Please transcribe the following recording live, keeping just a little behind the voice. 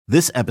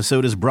This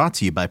episode is brought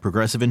to you by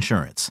Progressive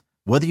Insurance.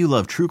 Whether you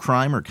love true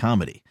crime or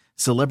comedy,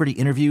 celebrity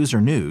interviews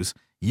or news,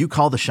 you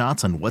call the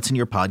shots on what's in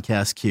your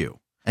podcast queue.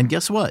 And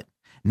guess what?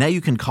 Now you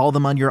can call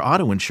them on your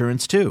auto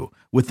insurance too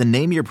with the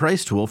Name Your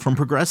Price tool from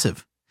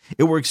Progressive.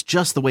 It works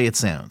just the way it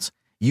sounds.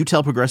 You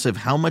tell Progressive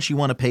how much you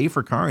want to pay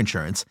for car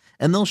insurance,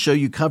 and they'll show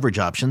you coverage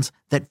options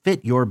that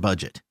fit your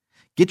budget.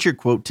 Get your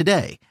quote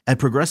today at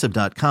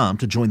Progressive.com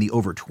to join the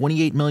over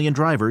 28 million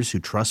drivers who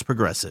trust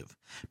Progressive.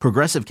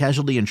 Progressive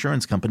Casualty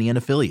Insurance Company and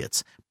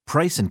Affiliates.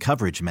 Price and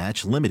coverage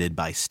match limited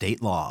by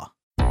state law.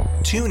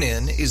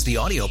 TuneIn is the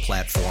audio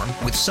platform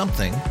with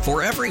something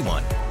for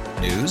everyone.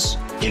 News.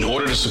 In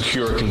order to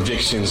secure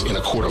convictions in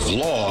a court of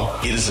law,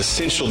 it is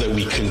essential that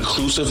we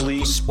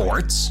conclusively.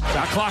 Sports.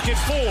 Got clock at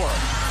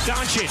 4.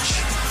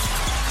 Doncic.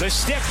 The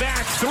step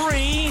back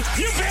 3.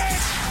 You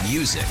bet.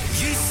 Music.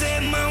 You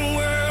set my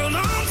world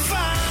on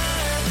fire.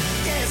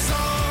 Yes,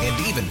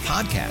 and even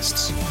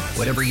podcasts.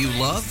 Whatever you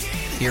love,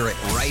 hear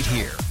it right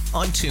here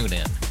on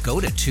TuneIn. Go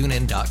to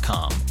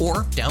TuneIn.com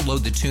or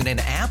download the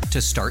TuneIn app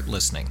to start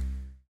listening.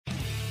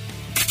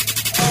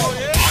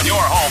 On your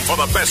home for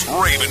the best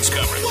Ravens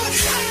coverage.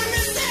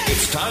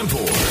 It's time for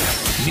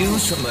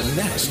News from the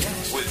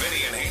Nest with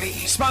Vinny and Haney.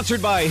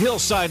 Sponsored by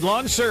Hillside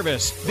Lawn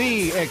Service,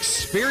 the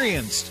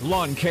experienced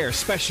lawn care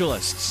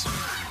specialists.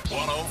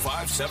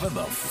 105.7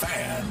 The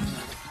Fan.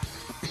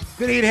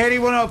 Vinny and Haney,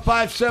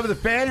 105.7 The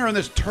Fan. Here on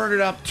this Turn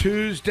It Up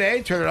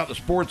Tuesday. Turning up the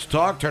sports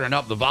talk, turning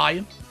up the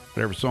volume.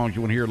 Whatever songs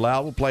you want to hear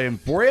loud, we'll play them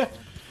for you.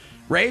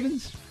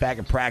 Ravens, back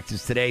in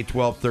practice today,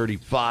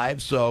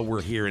 12:35, so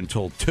we're here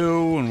until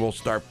 2, and we'll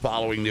start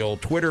following the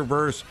old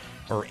Twitterverse,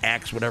 or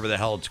X, whatever the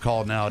hell it's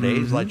called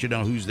nowadays, let you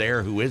know who's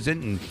there, who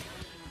isn't, and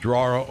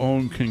draw our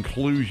own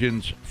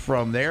conclusions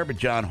from there. But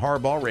John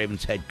Harbaugh,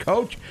 Ravens head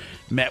coach,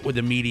 met with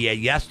the media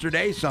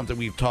yesterday. Something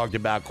we've talked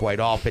about quite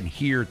often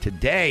here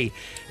today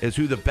is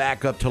who the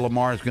backup to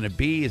Lamar is going to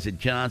be. Is it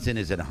Johnson?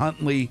 Is it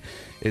Huntley?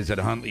 Is it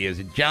Huntley? Is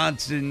it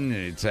Johnson?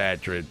 Et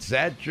cetera, et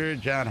cetera.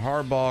 John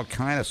Harbaugh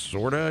kind of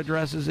sort of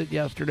addresses it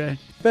yesterday.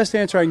 Best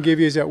answer I can give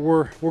you is that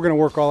we're going to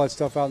work all that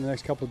stuff out in the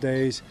next couple of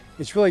days.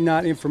 It's really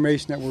not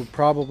information that we're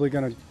probably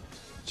going to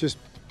just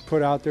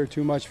put out there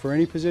too much for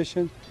any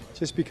position,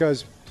 just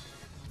because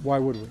why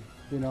would we?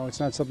 You know, it's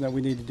not something that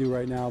we need to do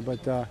right now.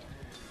 But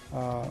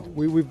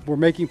we're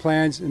making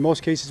plans. In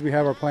most cases, we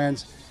have our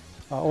plans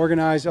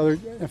organized.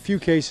 A few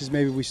cases,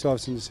 maybe we still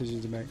have some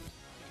decisions to make.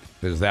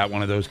 Is that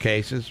one of those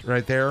cases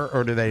right there,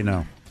 or do they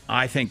know?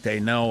 I think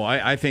they know.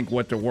 I think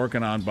what they're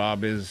working on,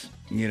 Bob, is,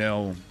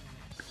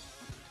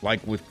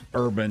 like with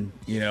Urban,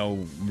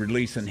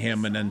 releasing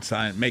him and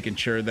then making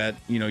sure that,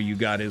 you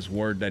got his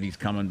word that he's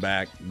coming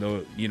back.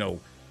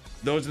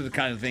 Those are the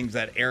kind of things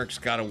that Eric's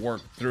got to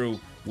work through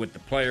with the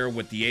player,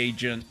 with the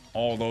agent,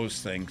 all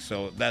those things.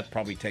 So that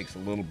probably takes a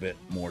little bit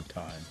more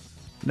time.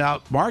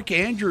 Now, Mark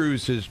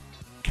Andrews has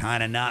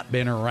kind of not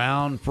been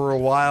around for a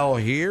while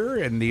here,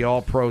 and the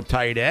all-pro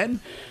tight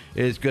end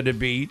is going to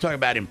be, you talk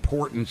about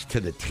importance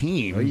to the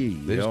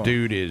team. This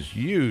dude is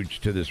huge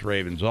to this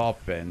Ravens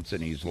offense,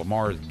 and he's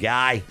Lamar's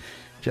guy.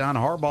 John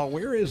Harbaugh,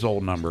 where is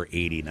old number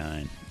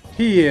 89?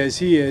 He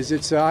is.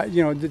 It's it's not.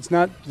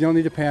 You don't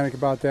need to panic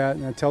about that.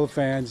 And I tell the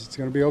fans it's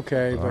going to be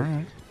okay. All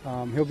right.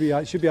 He'll be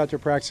out. Should be out there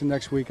practicing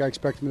next week. I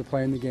expect him to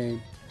play in the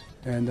game,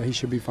 and he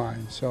should be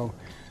fine. So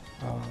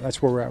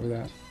that's where we're at with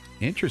that.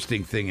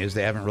 Interesting thing is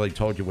they haven't really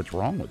told you what's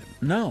wrong with him.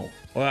 No.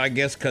 Well, I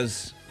guess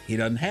because he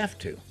doesn't have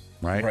to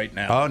right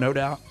now. Oh, no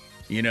doubt.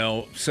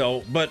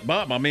 But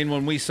Bob, I mean,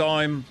 when we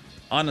saw him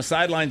on the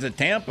sidelines at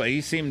Tampa,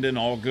 he seemed in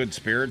all good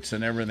spirits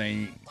and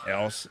everything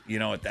else,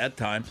 at that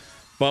time.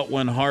 But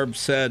when Harb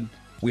said,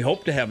 we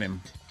hope to have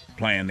him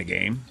playing the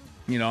game,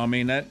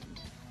 that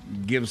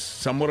gives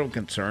somewhat of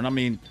concern. I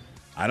mean,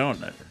 I don't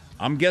know.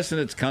 I'm guessing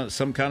it's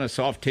some kind of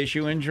soft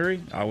tissue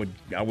injury, I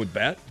would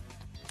bet.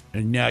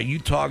 And now you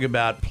talk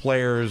about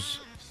players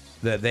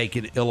that they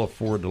can ill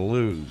afford to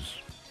lose.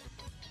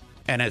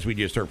 And as we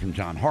just heard from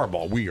John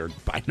Harbaugh, we are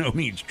by no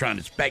means trying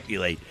to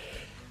speculate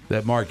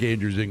that Mark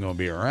Andrews isn't going to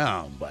be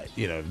around. But,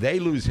 if they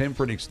lose him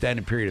for an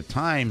extended period of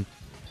time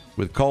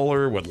with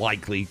Kohler, with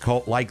likely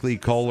Kohler,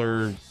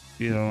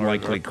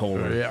 likely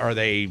Kohler. Are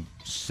they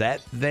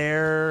set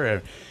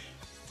there?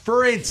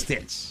 For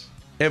instance,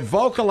 if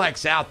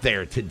Vokalec's out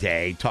there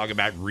today, talk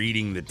about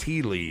reading the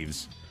tea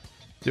leaves,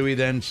 do we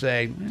then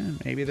say,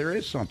 maybe there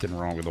is something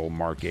wrong with old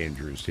Mark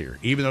Andrews here?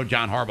 Even though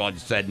John Harbaugh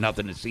just said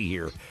nothing to see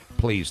here,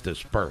 please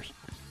disperse.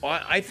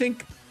 Well, I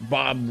think,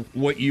 Bob,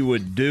 what you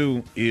would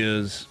do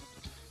is,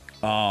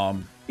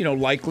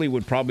 likely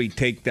would probably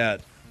take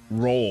that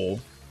role,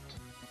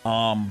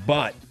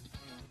 but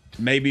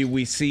maybe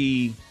we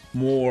see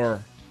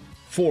more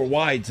four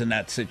wides in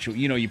that situation.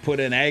 You put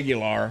in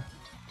Aguilar,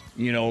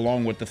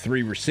 along with the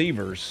three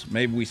receivers.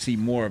 Maybe we see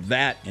more of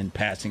that in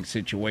passing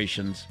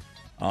situations.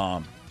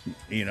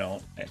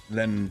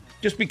 Then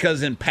just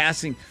because in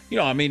passing,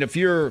 if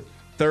you're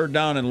third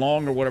down and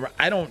long or whatever,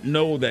 I don't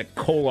know that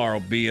Kohler will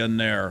be in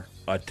there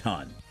a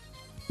ton.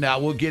 Now,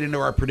 we'll get into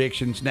our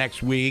predictions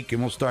next week,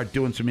 and we'll start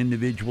doing some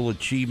individual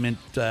achievement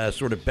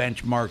sort of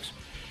benchmarks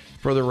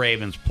for the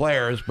Ravens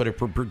players. But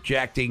if we're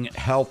projecting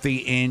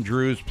healthy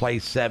Andrews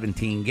plays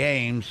 17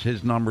 games,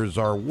 his numbers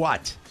are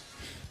what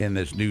in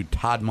this new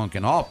Todd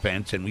Monken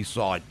offense? And we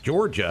saw at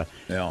Georgia,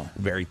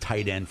 very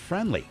tight end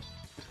friendly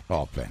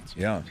offense.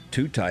 Yeah,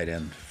 too tight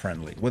end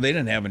friendly. Well, they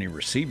didn't have any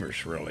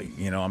receivers really.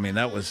 I mean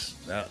that was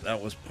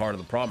part of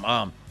the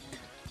problem.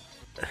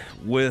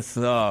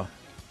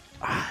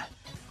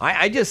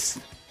 I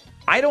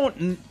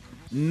don't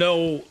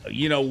know,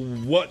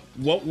 what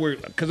we're,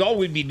 because all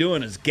we'd be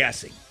doing is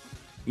guessing,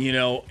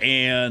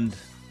 and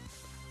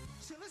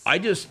I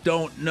just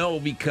don't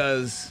know,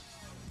 because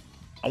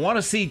I want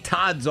to see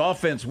Todd's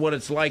offense, what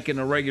it's like in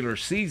a regular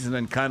season,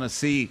 and kind of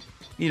see,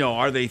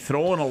 are they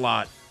throwing a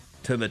lot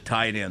to the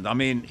tight end? I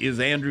mean, is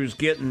Andrews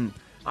getting,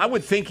 I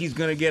would think he's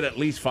going to get at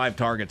least 5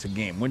 targets a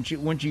game.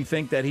 Wouldn't you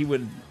think that he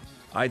would?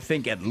 I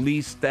think at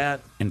least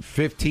that. In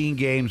 15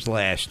 games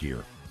last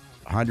year,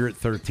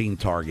 113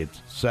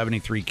 targets,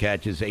 73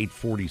 catches,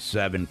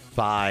 847,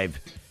 5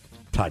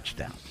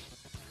 touchdowns.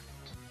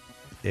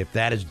 If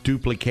that is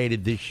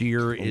duplicated this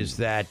year, is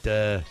that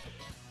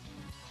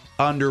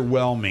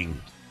underwhelming?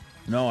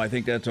 No, I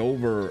think that's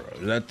over.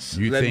 That'd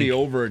be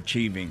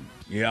overachieving.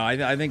 Yeah,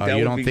 I think that.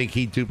 You don't think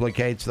he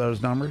duplicates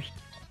those numbers?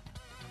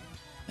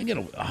 I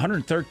think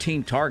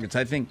 113 targets.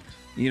 I think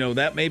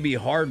that may be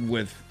hard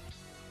with,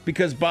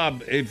 because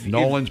Bob, if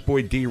Nolan's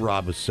boy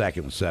D-Rob was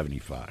second with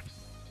 75.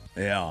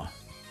 Yeah.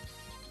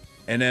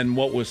 And then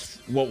what was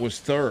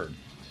third?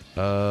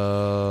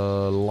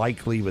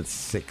 Likely with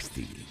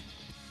 60.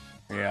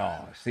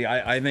 Yeah. See,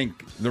 I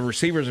think the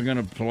receivers are going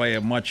to play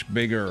a much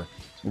bigger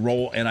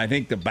role, and I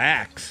think the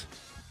backs.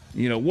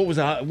 What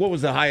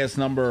was the highest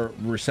number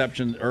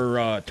reception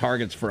or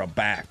targets for a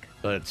back?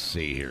 Let's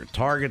see here.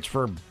 Targets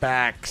for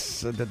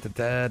backs.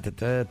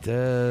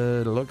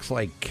 Looks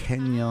like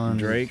Kenyon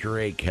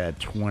Drake had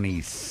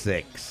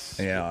 26.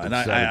 Yeah, and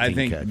I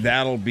think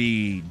that'll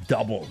be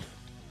doubled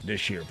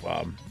this year,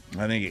 Bob.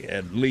 I think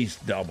at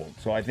least doubled.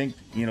 So I think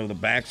the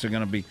backs are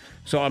going to be.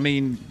 So I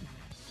mean,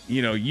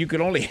 you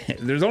could only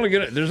there's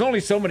only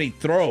so many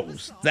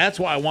throws. That's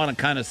why I want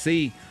to kind of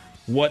see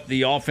what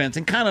the offense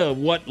and kind of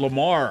what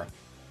Lamar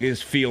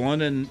is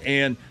feeling,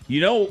 and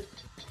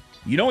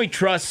he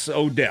trusts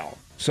Odell.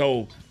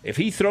 So if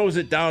he throws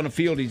it down the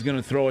field, he's going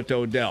to throw it to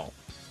Odell.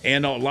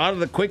 And a lot of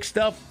the quick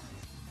stuff,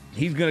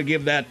 he's going to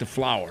give that to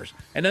Flowers.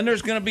 And then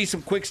there's going to be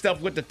some quick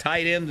stuff with the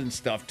tight end and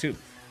stuff too.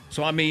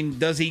 So I mean,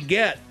 does he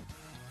get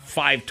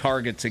 5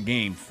 targets a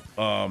game?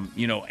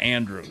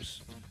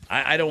 Andrews.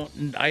 I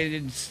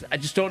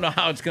just don't know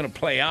how it's going to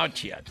play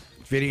out yet.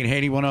 Vinny and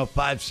Haney,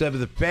 105.7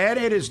 The Fan.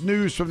 It is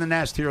news from the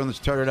nest here on this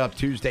Turn It Up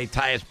Tuesday.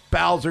 Tyus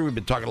Bowser, we've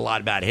been talking a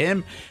lot about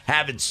him.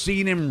 Haven't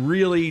seen him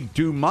really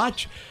do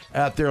much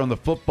out there on the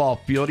football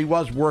field. He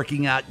was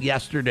working out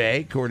yesterday,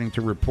 according to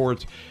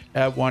reports,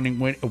 at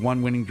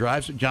one winning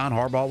drive. So, John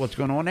Harbaugh, what's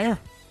going on there?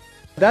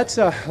 That's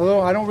a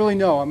little, I don't really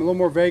know. I'm a little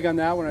more vague on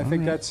that one. I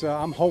think that's,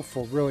 I'm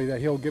hopeful, really,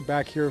 that he'll get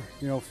back here,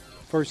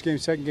 first game,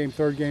 second game,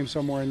 third game,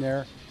 somewhere in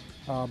there.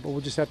 But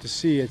we'll just have to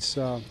see. It's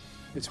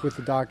with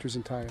the doctors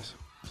and Tyus.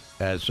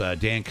 As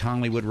Dan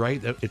Conley would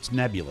write, it's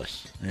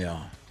nebulous.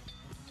 Yeah.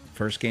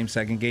 First game,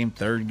 second game,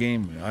 third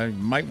game. I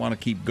might want to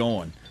keep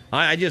going.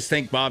 I just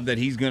think, Bob, that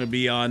he's going to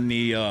be on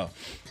the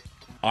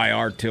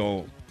IR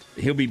till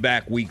he'll be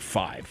back week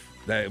 5.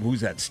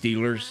 Who's that?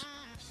 Steelers?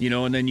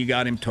 And then you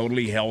got him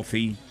totally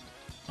healthy.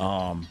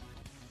 Now,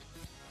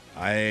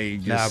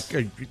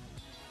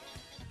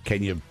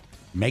 can you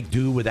make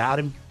do without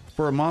him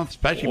for a month,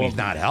 especially if he's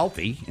not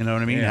healthy? You know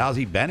what I mean? Yeah. How's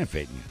he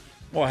benefiting you?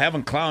 Well,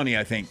 having Clowney,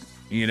 I think,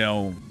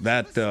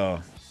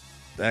 that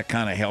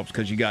kind of helps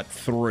because you got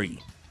 3.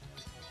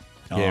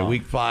 Yeah,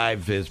 week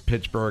 5 is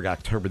Pittsburgh,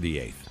 October the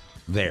 8th.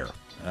 There.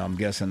 I'm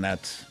guessing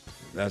that's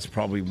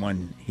probably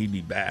when he'd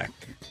be back.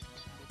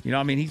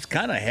 He's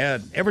kind of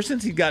had, ever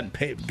since he's gotten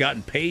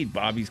paid,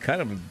 Bob, he's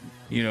kind of,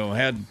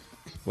 had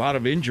a lot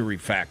of injury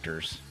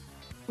factors.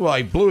 Well,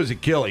 he blew his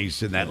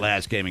Achilles in that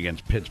last game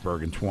against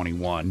Pittsburgh in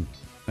 21,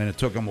 and it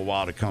took him a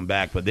while to come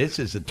back. But this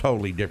is a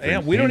totally different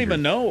injury. Don't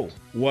even know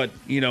what,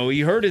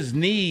 he hurt his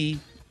knee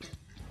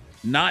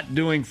not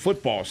doing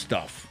football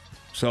stuff.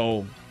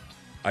 So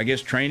I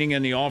guess training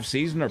in the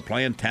offseason or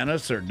playing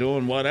tennis or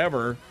doing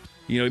whatever,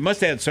 he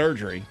must have had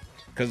surgery.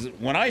 Because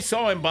when I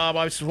saw him, Bob,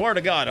 I swear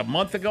to God, a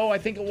month ago, I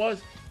think it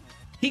was,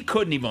 he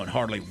couldn't even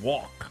hardly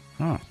walk.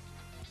 Huh.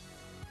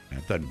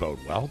 That doesn't bode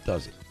well,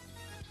 does it?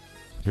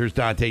 Here's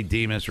Dante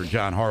Demas or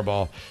John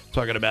Harbaugh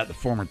talking about the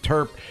former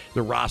Terp,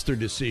 the roster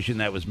decision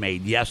that was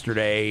made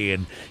yesterday,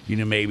 and,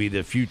 maybe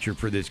the future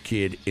for this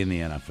kid in the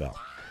NFL.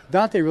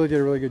 Dante really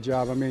did a really good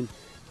job. I mean,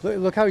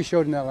 look how he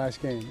showed in that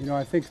last game.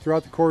 I think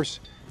throughout the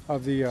course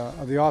of the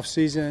off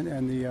season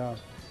and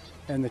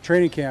the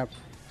training camp,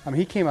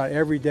 he came out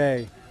every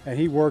day and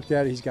he worked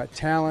at it. He's got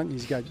talent.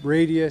 He's got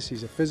radius.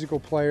 He's a physical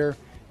player.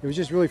 It was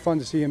just really fun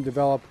to see him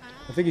develop.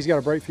 I think he's got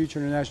a bright future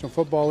in the National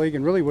Football League,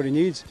 and really what he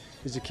needs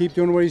is to keep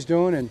doing what he's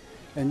doing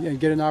and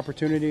get an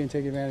opportunity and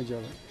take advantage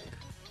of it.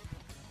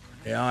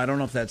 Yeah, I don't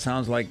know if that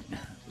sounds like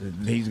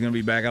he's going to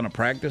be back on a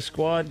practice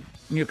squad.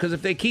 Because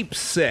if they keep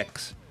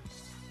 6,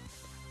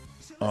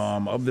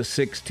 Of the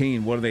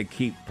 16, what do they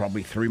keep?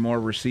 Probably 3 more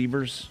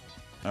receivers,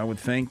 I would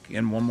think,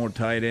 and 1 more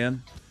tight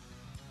end,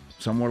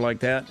 somewhere like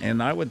that.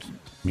 And I would,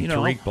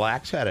 Tariq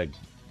Black's had a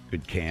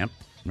good camp.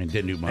 I mean,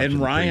 didn't do much. And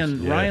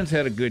Ryan's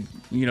had a good,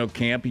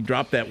 camp. He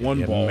dropped that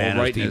one ball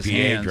right in his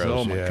hands.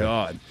 Oh my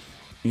God,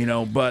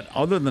 But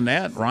other than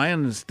that,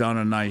 Ryan has done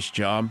a nice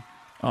job.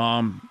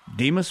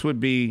 Demas would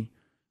be.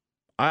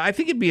 I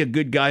think it'd be a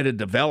good guy to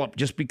develop,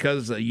 just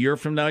because a year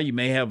from now you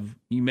may have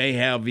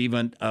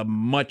even a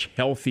much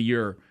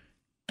healthier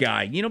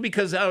guy.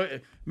 Because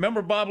I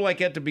remember, Bob, like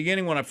at the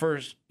beginning when I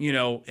first,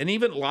 and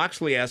even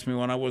Loxley asked me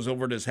when I was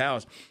over at his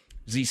house,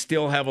 does he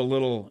still have a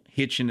little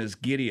hitch in his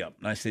giddy up?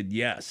 And I said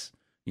yes.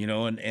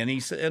 And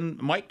he said,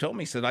 and Mike told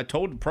me, he said, I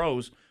told the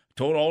pros,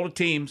 told all the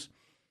teams,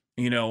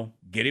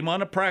 get him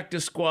on a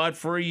practice squad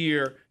for a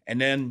year, and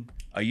then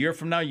a year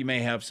from now, you may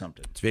have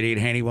something. It's Vinny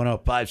and Haney,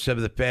 105.7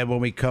 The Fan. When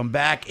we come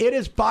back, it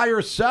is buy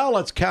or sell.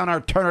 Let's count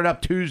our Turn It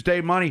Up Tuesday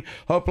money.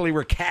 Hopefully,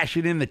 we're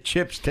cashing in the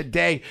chips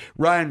today.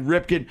 Ryan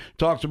Ripken,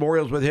 talked some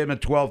Orioles with him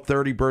at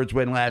 12:30. Birds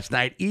win last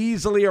night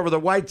easily over the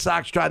White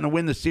Sox, trying to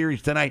win the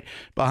series tonight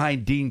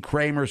behind Dean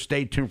Kramer.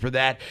 Stay tuned for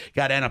that.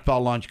 Got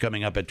NFL lunch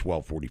coming up at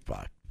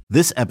 12:45.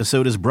 This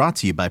episode is brought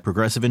to you by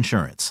Progressive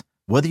Insurance.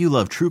 Whether you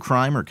love true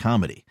crime or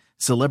comedy,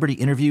 celebrity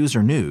interviews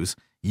or news,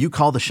 you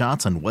call the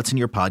shots on what's in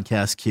your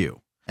podcast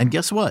queue. And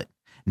guess what?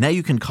 Now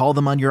you can call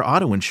them on your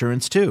auto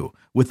insurance too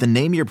with the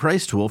Name Your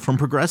Price tool from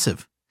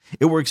Progressive.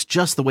 It works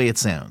just the way it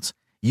sounds.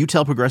 You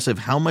tell Progressive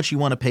how much you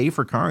want to pay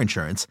for car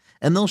insurance,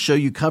 and they'll show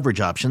you coverage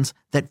options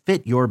that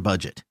fit your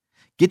budget.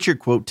 Get your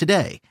quote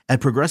today at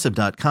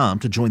Progressive.com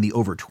to join the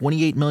over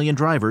 28 million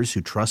drivers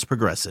who trust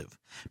Progressive.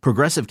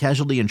 Progressive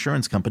Casualty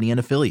Insurance Company and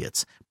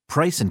Affiliates.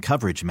 Price and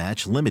coverage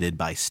match limited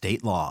by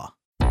state law.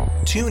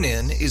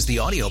 TuneIn is the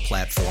audio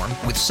platform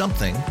with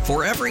something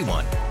for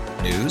everyone.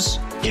 News.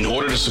 In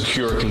order to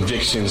secure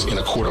convictions in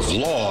a court of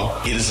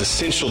law, it is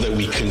essential that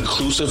we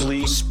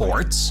conclusively.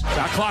 Sports.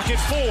 Got clock at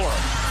 4.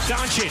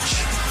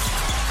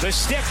 Doncic. The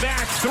step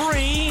back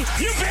 3.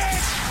 You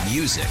bet.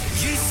 Music.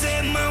 You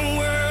set my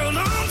world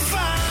on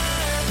fire.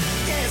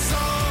 Yes,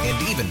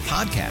 and even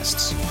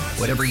podcasts.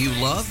 Whatever you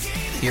love,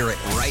 hear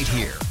it right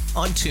here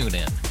on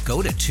TuneIn.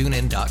 Go to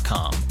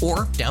TuneIn.com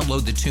or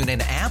download the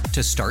TuneIn app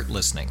to start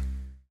listening.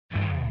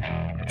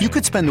 You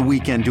could spend the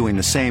weekend doing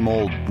the same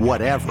old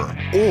whatever,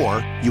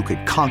 or you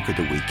could conquer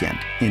the weekend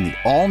in the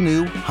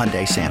all-new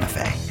Hyundai Santa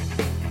Fe.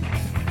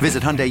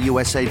 Visit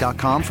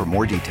HyundaiUSA.com for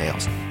more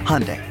details.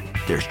 Hyundai,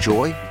 there's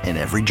joy in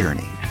every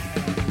journey.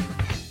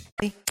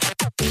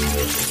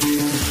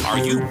 Are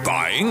you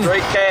buying?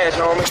 Straight cash,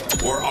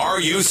 homie. Or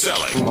are you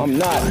selling? I'm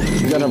not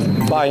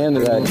gonna buy into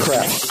that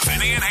crap.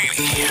 Vinny and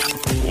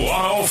Haney,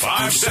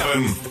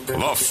 105.7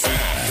 The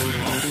Fan.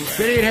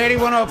 Vinny and Haney,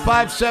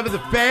 105.7 The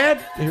Fan.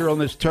 Here on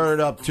this Turn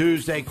It Up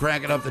Tuesday,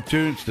 cranking up the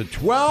tunes to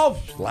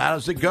 12. As loud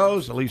as it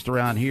goes, at least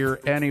around here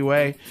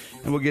anyway.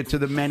 And we'll get to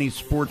the many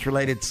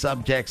sports-related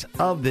subjects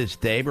of this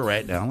day. But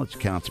right now, let's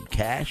count some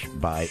cash,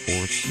 buy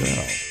or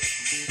sell.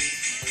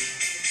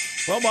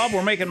 Well, Bob,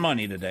 we're making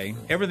money today.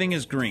 Everything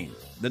is green.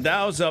 The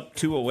Dow's up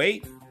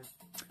 208.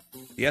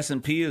 The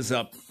S&P is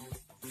up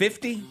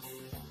 50.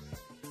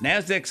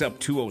 NASDAQ's up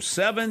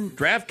 207.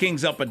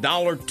 DraftKings up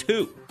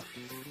 $1.02.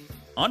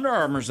 Under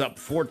Armour's up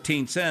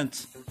 14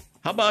 cents.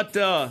 How about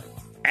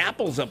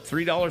Apple's up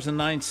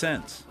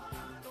 $3.09?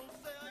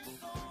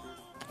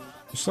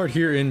 We'll start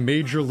here in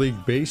Major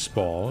League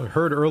Baseball. I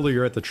heard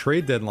earlier at the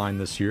trade deadline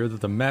this year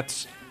that the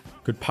Mets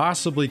could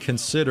possibly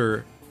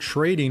consider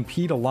trading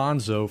Pete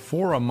Alonso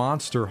for a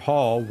monster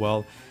haul.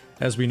 Well,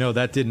 as we know,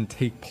 that didn't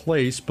take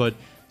place, but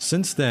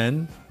since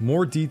then,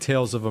 more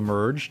details have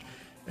emerged,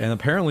 and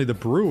apparently the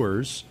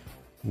Brewers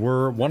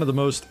were one of the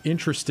most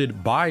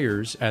interested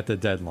buyers at the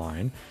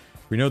deadline.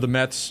 We know the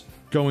Mets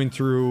going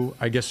through,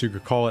 I guess you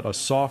could call it a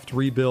soft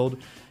rebuild.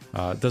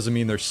 Doesn't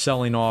mean they're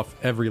selling off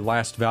every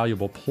last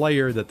valuable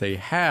player that they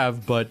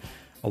have, but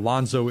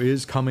Alonso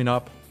is coming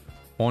up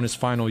on his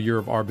final year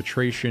of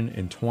arbitration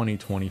in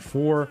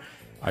 2024.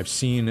 I've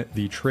seen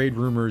the trade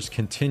rumors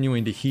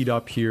continuing to heat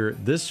up here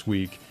this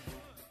week.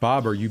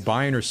 Bob, are you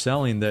buying or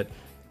selling that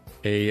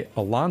a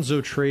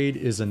Alonso trade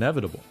is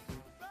inevitable?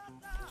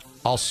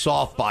 I'll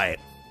soft buy it.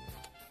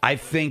 I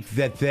think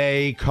that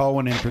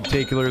Cohen in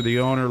particular, the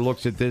owner,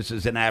 looks at this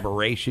as an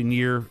aberration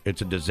year.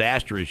 It's a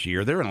disastrous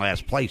year. They're in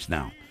last place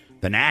now.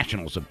 The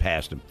Nationals have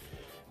passed them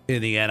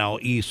in the NL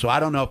East. So I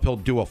don't know if he'll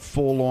do a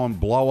full-on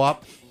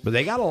blow-up, but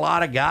they got a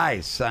lot of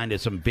guys signed to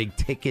some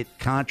big-ticket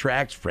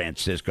contracts.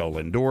 Francisco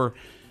Lindor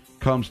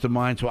comes to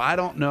mind. So I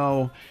don't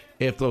know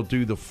if they'll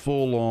do the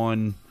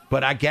full-on,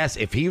 but I guess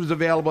if he was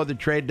available at the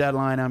trade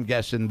deadline, I'm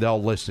guessing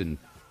they'll listen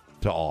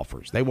to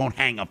offers. They won't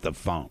hang up the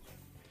phone.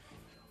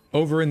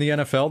 Over in the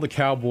NFL, the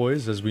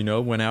Cowboys, as we know,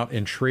 went out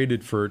and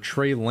traded for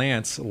Trey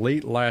Lance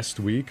late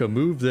last week, a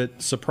move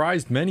that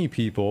surprised many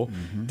people.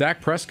 Mm-hmm. Dak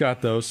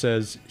Prescott, though,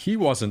 says he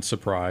wasn't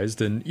surprised,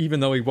 and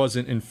even though he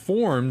wasn't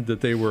informed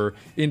that they were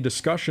in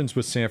discussions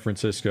with San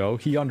Francisco,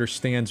 he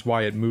understands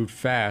why it moved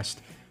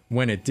fast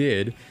when it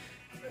did.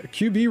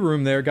 QB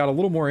room there got a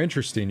little more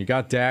interesting. You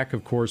got Dak,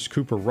 of course,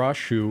 Cooper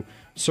Rush, who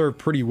served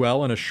pretty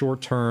well in a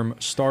short-term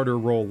starter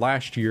role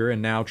last year,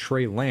 and now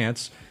Trey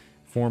Lance,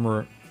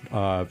 former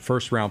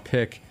first-round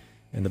pick,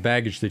 and the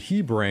baggage that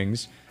he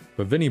brings.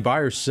 But Vinny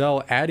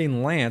Buyer-Sell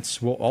adding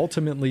Lance will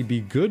ultimately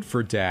be good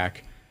for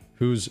Dak,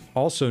 who's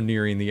also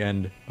nearing the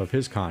end of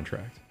his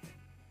contract.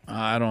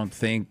 I don't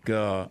think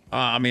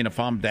if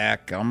I'm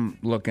Dak, I'm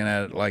looking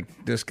at it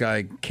like this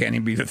guy can't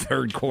even be the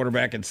third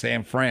quarterback in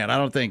San Fran. I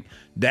don't think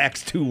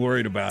Dak's too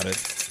worried about it.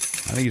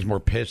 I think he's more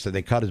pissed that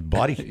they cut his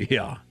buddy.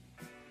 Yeah.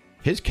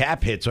 His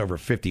cap hit's over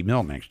 $50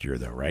 million next year,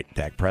 though, right?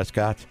 Dak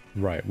Prescott?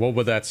 Right. Well,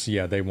 but that's,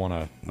 they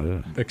want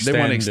to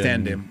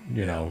extend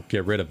him.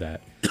 Get rid of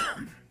that.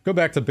 Go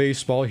back to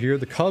baseball here.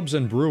 The Cubs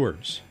and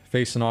Brewers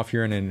facing off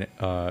here in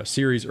a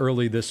series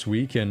early this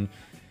week, and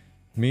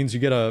means you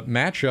get a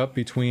matchup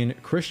between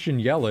Christian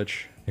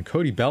Yelich and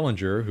Cody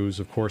Bellinger, who's,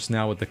 of course,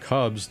 now with the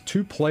Cubs,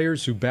 two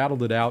players who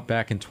battled it out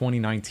back in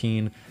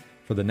 2019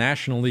 for the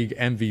National League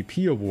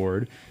MVP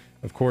award.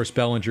 Of course,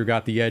 Bellinger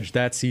got the edge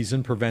that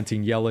season,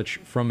 preventing Yelich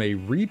from a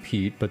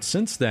repeat, but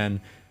since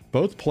then,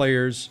 both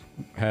players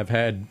have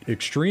had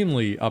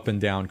extremely up and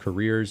down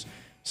careers,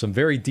 some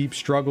very deep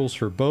struggles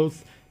for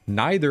both.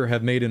 Neither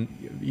have made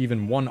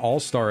even one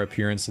All-Star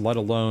appearance, let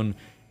alone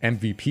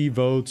MVP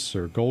votes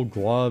or Gold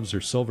Gloves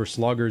or Silver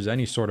Sluggers,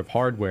 any sort of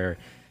hardware,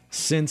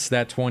 since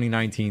that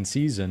 2019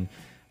 season.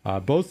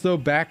 Both, though,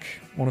 back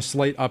on a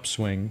slight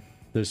upswing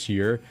this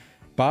year.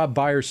 Bob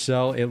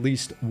Buyer-Sell, at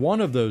least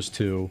one of those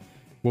two,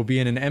 will be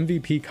in an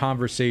MVP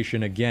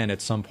conversation again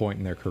at some point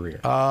in their career.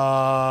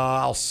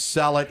 I'll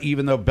sell it,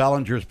 even though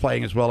Bellinger's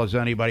playing as well as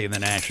anybody in the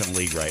National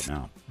League right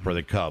now for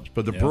the Cubs.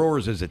 But the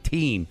Brewers as a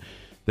team,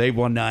 they've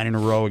won 9 in a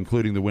row,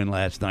 including the win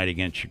last night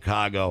against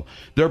Chicago.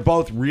 They're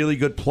both really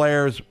good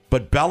players,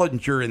 but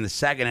Bellinger in the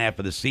second half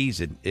of the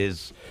season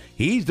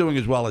he's doing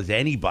as well as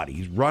anybody.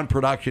 His run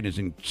production is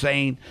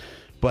insane,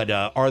 but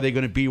are they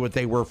going to be what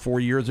they were 4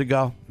 years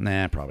ago?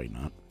 Nah, probably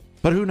not.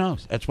 But who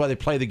knows? That's why they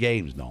play the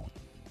games, Nolan.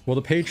 Well,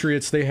 the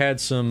Patriots, they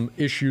had some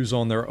issues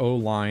on their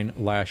O-line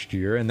last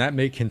year, and that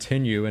may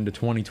continue into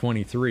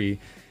 2023.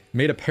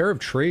 Made a pair of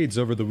trades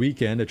over the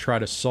weekend to try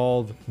to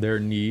solve their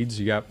needs.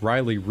 You got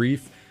Riley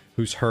Reif,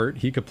 who's hurt.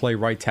 He could play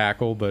right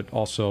tackle, but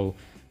also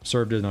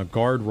served in a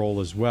guard role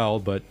as well.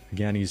 But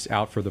again, he's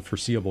out for the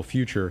foreseeable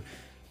future.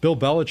 Bill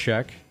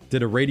Belichick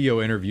did a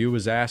radio interview,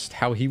 was asked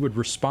how he would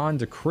respond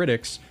to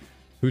critics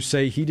who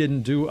say he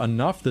didn't do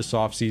enough this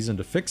offseason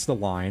to fix the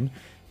line.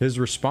 His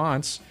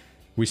response: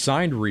 "We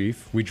signed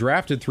Reif. We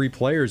drafted 3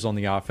 players on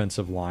the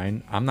offensive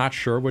line. I'm not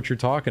sure what you're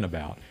talking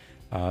about."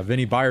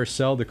 Vinny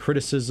Buyer-Sell, the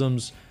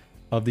criticisms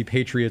of the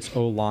Patriots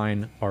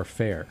O-line are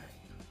fair.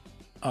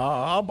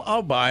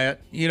 I'll buy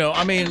it.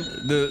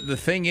 The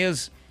thing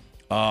is,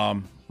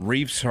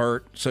 Reif's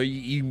hurt, so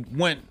you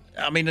went.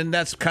 And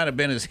that's kind of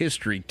been his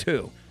history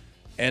too.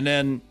 And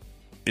then,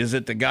 is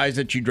it the guys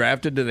that you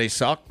drafted? Do they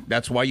suck?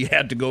 That's why you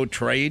had to go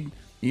trade,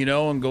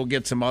 and go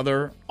get some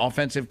other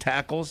offensive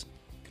tackles.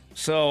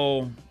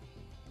 So,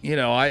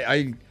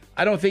 I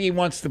don't think he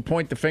wants to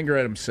point the finger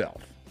at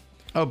himself.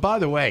 Oh, by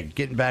the way,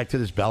 getting back to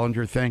this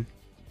Bellinger thing,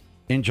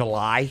 in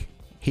July,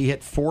 he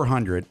hit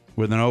 400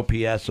 with an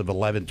OPS of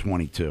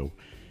 1122.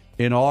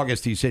 In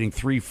August, he's hitting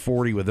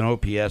 340 with an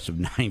OPS of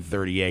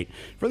 938.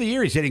 For the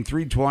year, he's hitting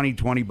 320,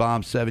 20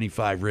 bombs,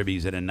 75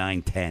 ribbies, and a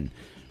 910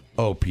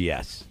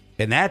 OPS.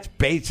 And that's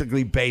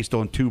basically based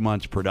on 2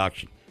 months'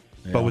 production.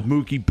 Yeah. But with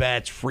Mookie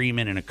Betts,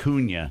 Freeman, and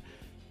Acuna,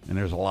 and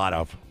there's a lot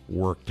of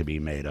work to be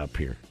made up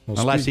here. Well,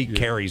 unless he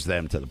carries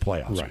them to the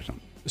playoffs or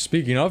something.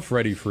 Speaking of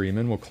Freddie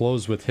Freeman, we'll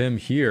close with him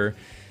here.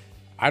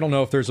 I don't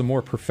know if there's a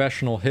more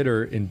professional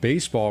hitter in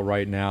baseball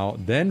right now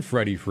than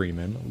Freddie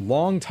Freeman.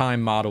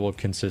 Longtime model of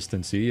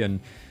consistency, and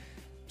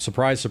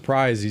surprise,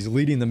 surprise, he's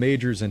leading the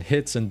majors in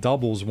hits and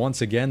doubles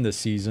once again this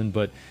season.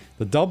 But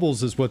the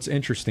doubles is what's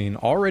interesting.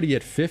 Already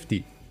at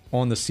 50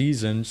 on the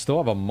season, still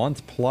have a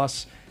month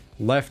plus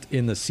left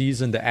in the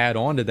season to add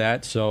on to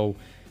that. So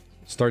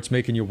starts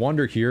making you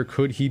wonder here,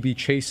 could he be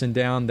chasing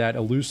down that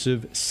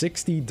elusive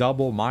 60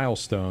 double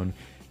milestone?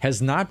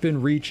 Has not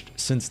been reached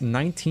since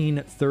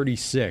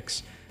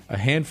 1936. A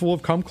handful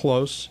have come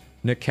close.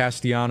 Nick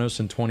Castellanos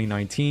in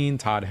 2019,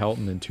 Todd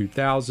Helton in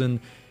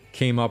 2000,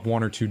 came up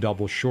 1 or 2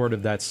 doubles short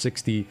of that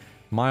 60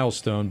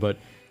 milestone. But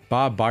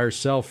Bob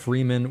Buyer-Sell,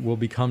 Freeman will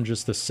become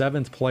just the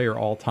 7th player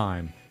all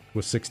time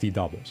with 60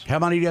 doubles. How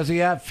many does he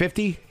have?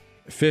 50?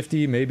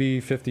 50,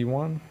 maybe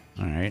 51.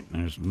 All right,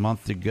 there's a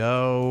month to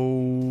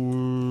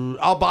go.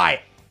 I'll buy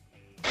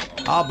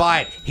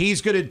it.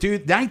 He's going to do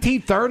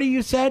 1930,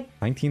 you said?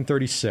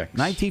 1936.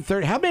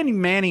 1930. How many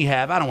Manny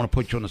have? I don't want to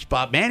put you on the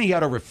spot. Manny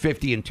had over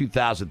 50 in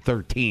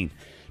 2013.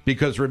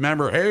 Because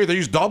remember, hey,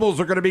 these doubles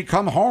are going to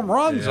become home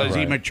runs as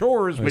he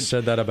matures. I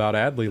said that about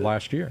Adley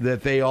last year.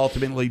 That they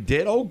ultimately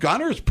did. Oh,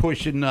 Gunner's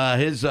pushing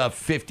his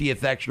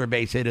 50th extra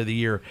base hit of the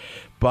year,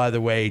 by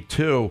the way,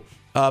 too.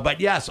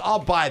 But yes, I'll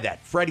buy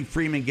that. Freddie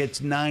Freeman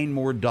gets 9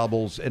 more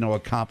doubles and will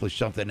accomplish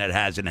something that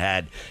hasn't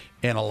had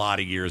in a lot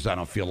of years. I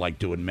don't feel like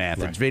doing math.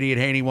 Right. It's Vinny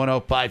and Haney,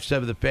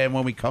 105.7 The Fan.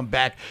 When we come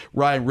back,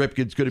 Ryan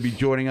Ripken's going to be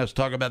joining us,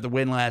 talking about the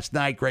win last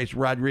night. Grayson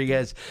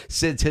Rodriguez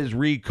since his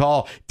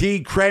recall.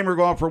 Dean Kramer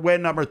going for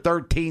win number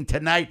 13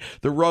 tonight.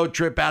 The road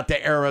trip out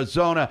to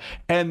Arizona.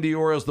 And the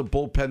Orioles, the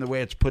bullpen, the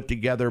way it's put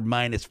together,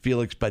 minus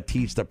Felix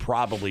Bautista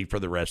probably for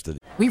the rest of the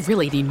We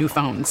really need new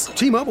phones.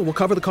 T-Mobile will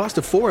cover the cost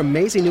of 4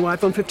 amazing new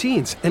iPhone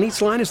 15s, and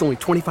each line is only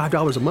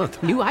 $25 a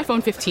month. New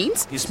iPhone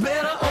 15s? It's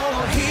better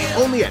over here.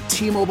 Only at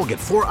T-Mobile, get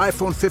 4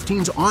 iPhone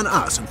 15s on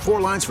us and 4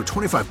 lines for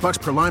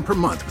 $25 per line per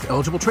month with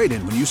eligible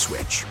trade-in when you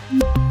switch.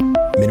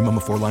 Minimum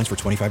of 4 lines for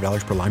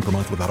 $25 per line per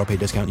month with autopay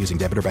discount using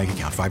debit or bank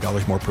account.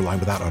 $5 more per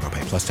line without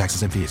autopay, plus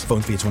taxes and fees.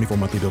 Phone fee at 24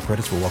 monthly bill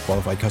credits for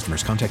well-qualified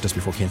customers. Contact us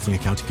before canceling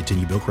account to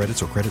continue bill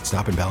credits or credit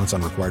stop and balance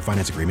on required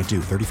finance agreement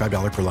due.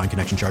 $35 per line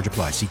connection charge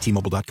applies. See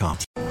T-Mobile.com.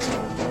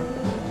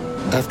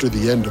 After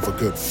the end of a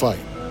good fight,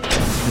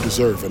 you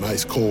deserve an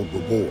ice-cold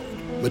reward.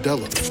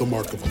 Modelo, the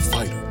mark of a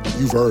fighter.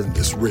 You've earned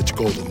this rich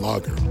golden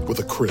lager with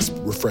a crisp,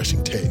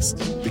 refreshing taste.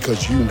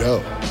 Because you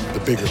know, the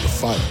bigger the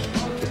fight,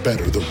 the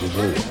better the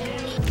reward.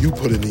 You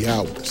put in the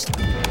hours,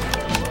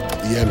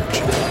 the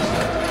energy,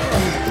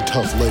 the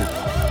tough labor.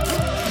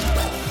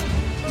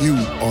 You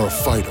are a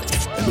fighter,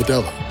 and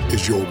Modelo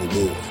is your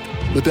reward.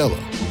 Modelo,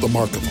 the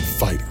mark of a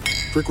fighter.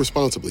 Drink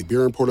responsibly.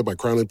 Beer imported by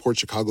Crown Imports,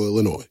 Chicago,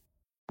 Illinois.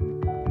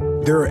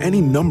 There are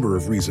any number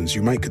of reasons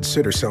you might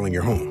consider selling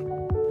your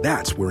home.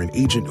 That's where an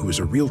agent who is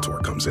a realtor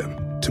comes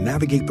in to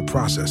navigate the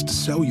process to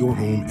sell your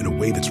home in a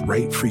way that's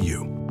right for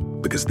you.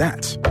 Because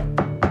that's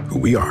who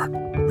we are.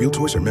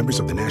 Realtors are members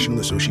of the National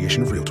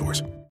Association of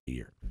Realtors.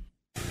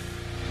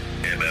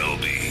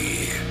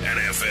 MLB,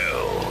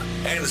 NFL,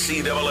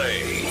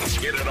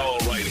 NCAA. Get it all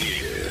right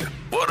here.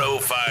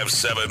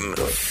 105.7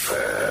 The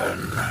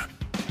Fan.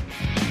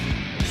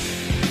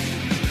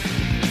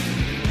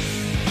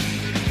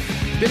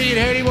 Vinny and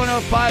Haney,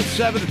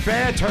 105.7 The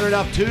Fan. Turn it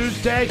up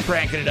Tuesday.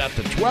 Cranking it up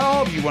to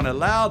 12. You want it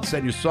loud?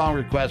 Send your song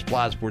request.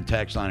 Plasport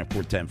text line at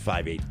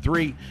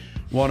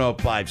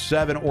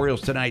 410-583-1057.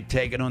 Orioles tonight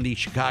taking on the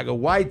Chicago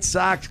White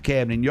Sox.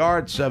 Camden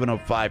Yards,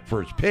 7:05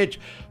 first pitch.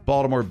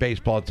 Baltimore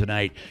baseball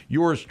tonight.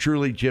 Yours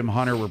truly, Jim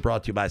Hunter. We're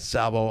brought to you by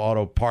Salvo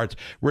Auto Parts.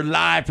 We're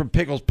live from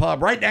Pickles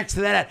Pub. Right next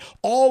to that,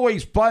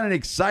 always fun and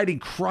exciting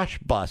Crush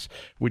Bus,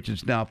 which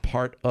is now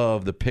part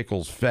of the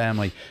Pickles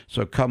family.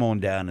 So come on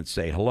down and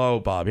say hello.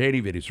 Bob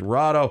Haney, Vinny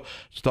Serrato,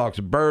 Stalks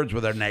and Birds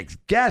with our next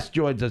guest.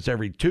 Joins us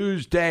every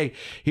Tuesday.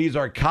 He's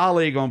our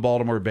colleague on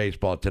Baltimore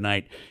baseball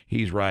tonight.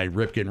 He's Ryan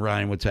Ripken.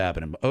 Ryan, what's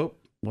happening? Oh,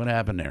 what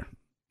happened there?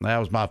 That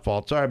was my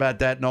fault. Sorry about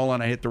that,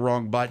 Nolan. I hit the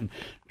wrong button.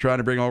 Trying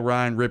to bring old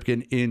Ryan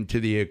Ripken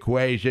into the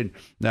equation.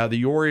 Now,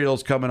 the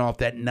Orioles, coming off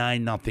that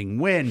 9-0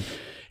 win,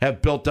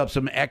 have built up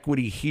some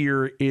equity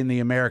here in the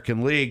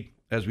American League.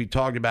 As we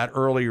talked about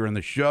earlier in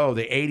the show,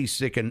 the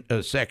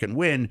 82nd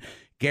win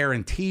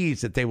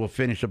guarantees that they will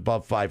finish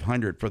above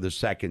 500 for the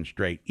second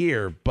straight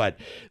year. But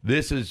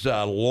this is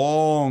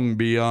long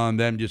beyond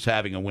them just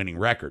having a winning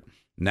record.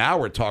 Now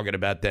we're talking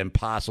about them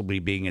possibly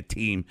being a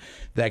team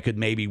that could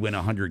maybe win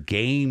 100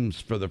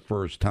 games for the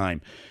first time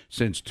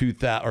since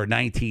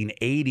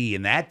 1980,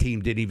 and that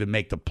team didn't even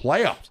make the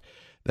playoffs.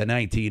 The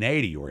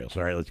 1980 Orioles.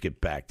 All right, let's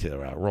get back to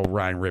roll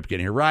Ryan Ripken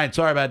here. Ryan,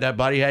 sorry about that,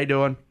 buddy. How you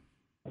doing?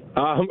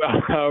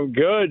 I'm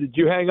good. Did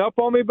you hang up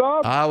on me,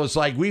 Bob? I was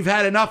like, we've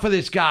had enough of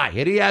this guy,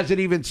 and he hasn't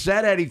even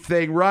said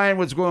anything. Ryan,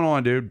 what's going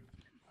on, dude?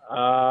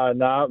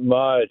 Not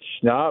much.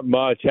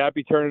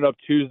 Happy Turning Up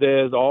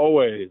Tuesday as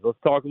always. Let's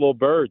talk a little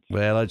Birds.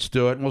 Well, let's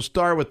do it. And we'll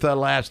start with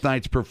last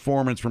night's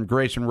performance from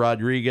Grayson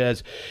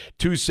Rodriguez.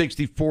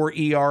 2.64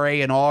 ERA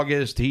in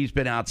August. He's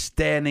been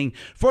outstanding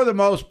for the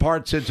most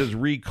part since his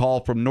recall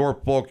from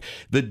Norfolk.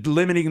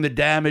 Limiting the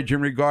damage in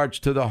regards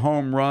to the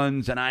home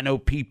runs. And I know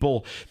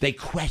people, they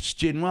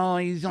question, well,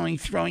 he's only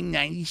throwing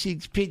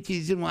 96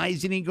 pitches and why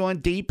isn't he going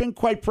deep? And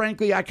quite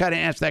frankly, I kind of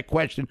asked that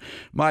question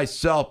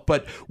myself.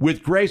 But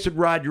with Grayson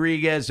Rodriguez,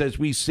 as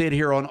we sit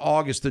here on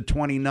August the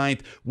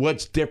 29th,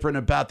 what's different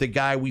about the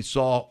guy we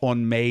saw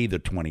on May the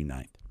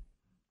 29th?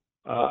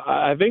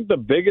 I think the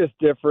biggest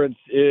difference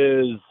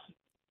is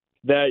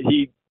that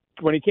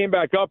when he came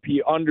back up,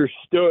 he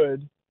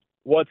understood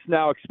what's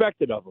now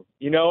expected of him.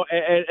 You know,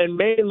 and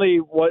mainly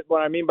what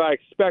I mean by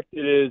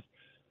expected is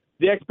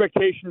the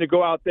expectation to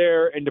go out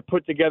there and to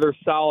put together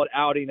solid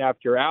outing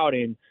after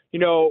outing. You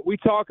know, we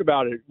talk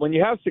about it. When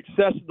you have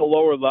success at the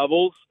lower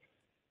levels,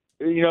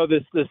 you know,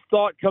 this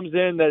thought comes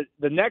in that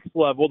the next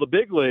level, the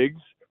big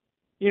leagues,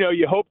 you know,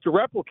 you hope to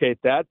replicate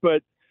that.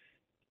 But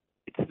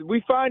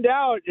we find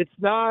out it's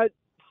not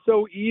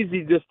so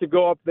easy just to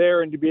go up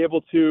there and to be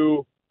able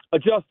to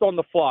adjust on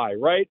the fly,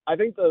 right? I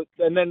think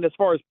and then as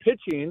far as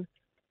pitching,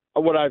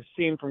 what I've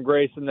seen from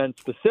Grayson then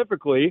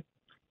specifically,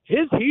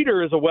 his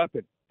heater is a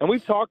weapon. And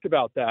we've talked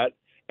about that.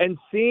 And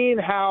seeing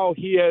how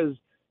he has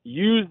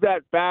used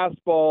that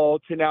fastball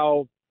to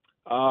now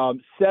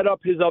set up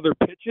his other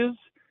pitches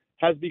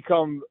has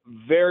become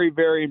very,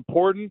 very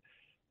important.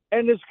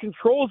 And his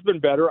control's been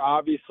better.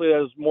 Obviously,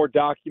 as more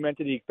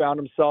documented, he found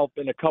himself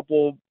in a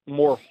couple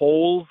more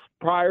holes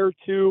prior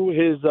to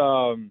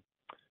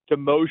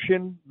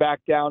demotion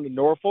back down to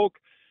Norfolk.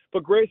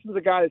 But Grayson's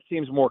a guy that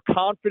seems more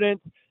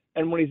confident,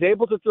 and when he's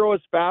able to throw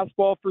his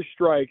fastball for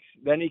strikes,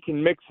 then he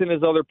can mix in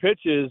his other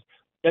pitches.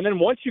 And then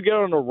once you get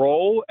on a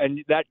roll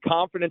and that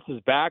confidence is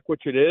back,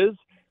 which it is,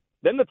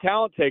 then the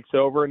talent takes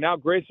over. And now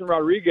Grayson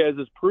Rodriguez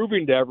is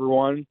proving to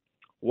everyone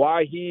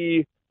why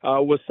he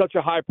was such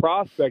a high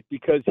prospect,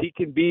 because he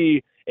can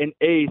be an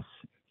ace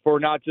for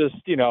not just,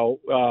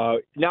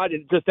 not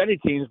just any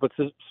teams, but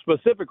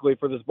specifically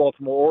for this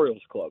Baltimore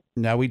Orioles club.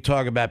 Now, we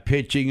talk about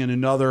pitching and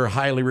another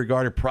highly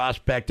regarded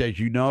prospect, as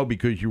you know,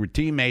 because you were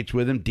teammates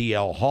with him,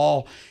 DL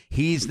Hall.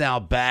 He's now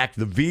back.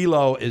 The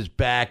velo is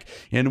back.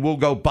 And we'll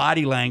go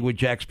body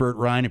language expert,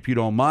 Ryan, if you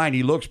don't mind.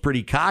 He looks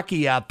pretty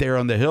cocky out there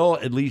on the hill,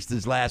 at least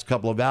his last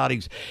couple of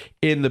outings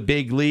in the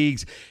big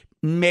leagues.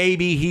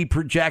 Maybe he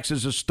projects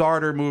as a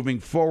starter moving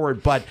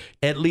forward, but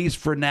at least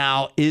for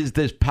now, is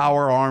this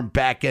power arm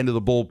back end of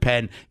the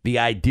bullpen the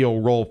ideal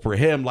role for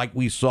him, like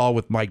we saw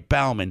with Mike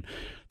Baumann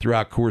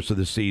throughout course of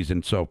the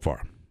season so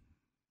far?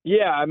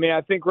 Yeah, I mean,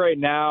 I think right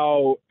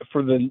now,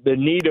 for the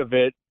need of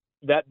it,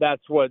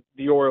 that's what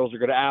the Orioles are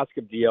going to ask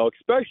of DL,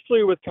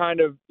 especially with kind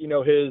of,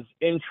 his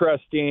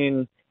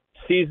interesting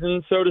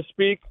season, so to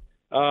speak.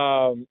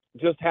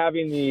 Just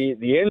having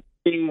the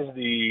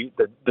injuries,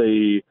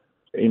 the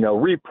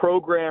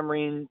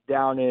reprogramming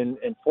down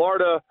in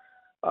Florida.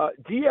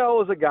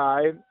 DL is a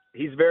guy,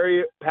 he's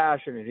very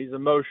passionate, he's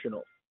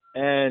emotional.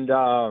 And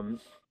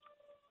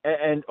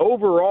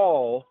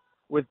overall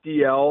with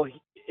DL,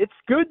 it's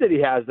good that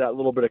he has that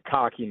little bit of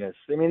cockiness.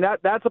 I mean,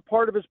 that's a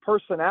part of his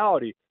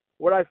personality.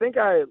 What I think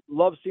I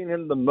love seeing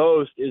him the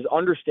most is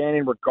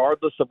understanding,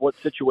 regardless of what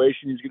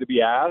situation he's going to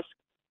be asked,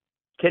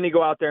 can he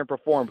go out there and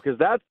perform? Because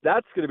that's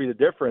going to be the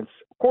difference.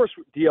 Of course,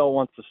 DL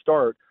wants to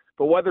start,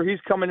 but whether he's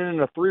coming in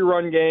a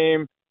 3-run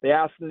game, they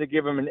ask him to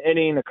give him an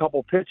inning, a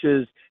couple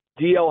pitches,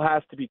 DL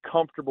has to be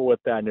comfortable with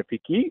that. And if he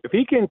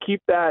can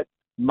keep that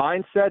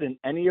mindset in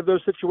any of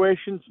those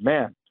situations,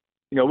 man,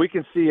 we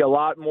can see a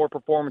lot more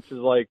performances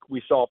like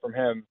we saw from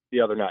him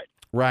the other night.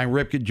 Ryan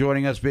Ripken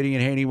joining us, Vinny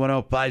and Haney,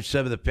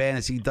 105.7 The Fan,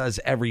 as he does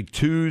every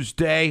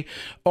Tuesday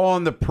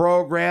on the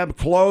program.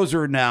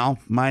 Closer now,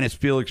 minus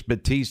Felix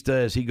Bautista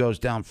as he goes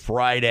down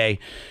Friday.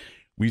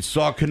 We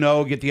saw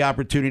Cano get the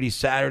opportunity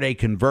Saturday,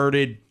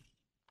 converted.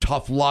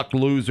 Tough luck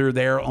loser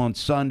there on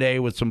Sunday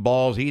with some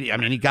balls. He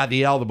got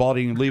the L. The ball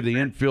didn't leave the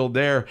infield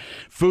there.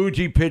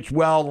 Fuji pitched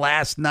well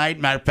last night.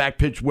 Matter of fact,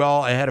 pitched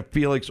well ahead of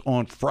Felix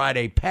on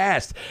Friday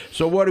past.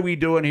 So what are we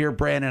doing here,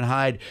 Brandon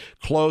Hyde,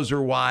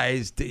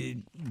 closer-wise?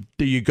 Do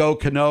you go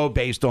Cano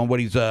based on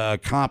what he's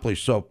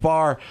accomplished so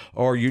far,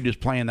 or are you just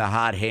playing the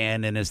hot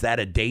hand, and is that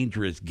a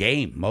dangerous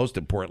game, most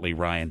importantly,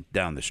 Ryan,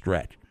 down the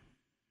stretch?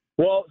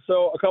 Well,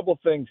 so a couple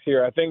things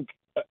here. I think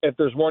if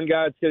there's one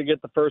guy that's going to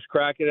get the first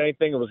crack at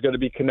anything, it was going to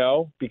be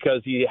Cano,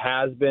 because he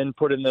has been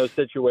put in those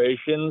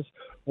situations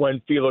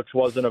when Felix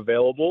wasn't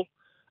available.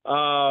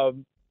 But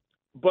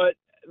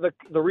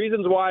the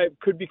reasons why it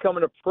could become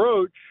an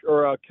approach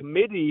or a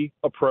committee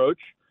approach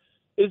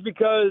is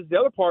because the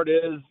other part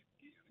is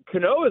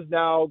Cano is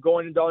now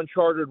going into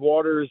uncharted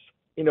waters,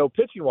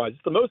 pitching-wise.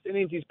 It's the most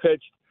innings he's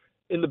pitched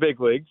in the big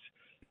leagues.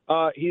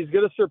 He's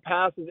going to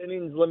surpass his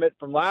innings limit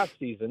from last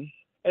season.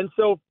 And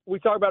so we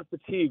talk about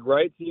fatigue,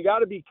 right? So you got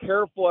to be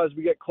careful as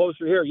we get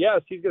closer here.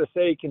 Yes, he's going to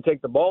say he can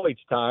take the ball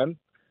each time,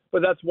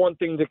 but that's one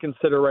thing to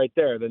consider right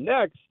there. The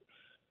next,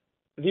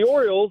 the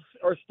Orioles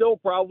are still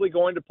probably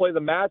going to play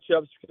the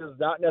matchups, because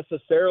not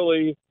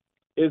necessarily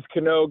is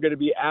Cano going to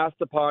be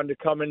asked upon to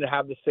come in to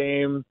have the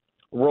same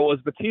role as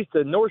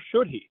Bautista, nor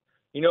should he.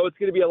 It's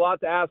going to be a lot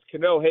to ask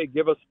Cano, hey,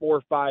 give us 4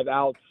 or 5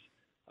 outs,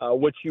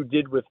 which you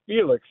did with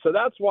Felix. So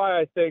that's why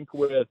I think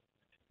with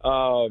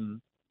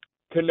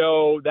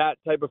Cano, that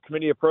type of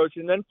committee approach.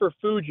 And then for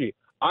Fuji,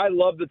 I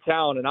love the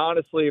talent. And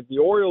honestly, if the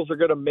Orioles are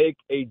going to make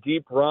a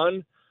deep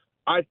run,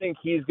 I think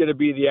he's going to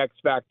be the X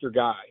factor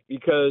guy,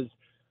 because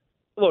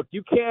look,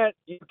 you can't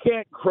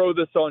grow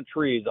this on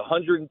trees.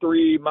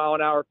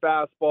 103-mile-an-hour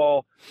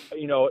fastball,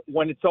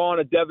 when it's on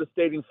a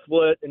devastating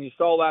split, and you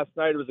saw last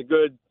night it was a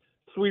good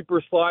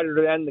sweeper slider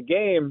to end the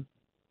game.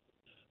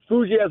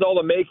 Fuji has all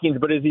the makings,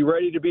 but is he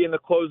ready to be in the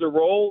closer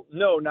role?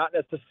 No, not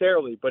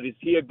necessarily. But is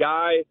he a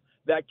guy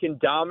that can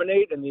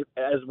dominate, and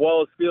as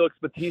well as Felix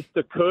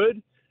Bautista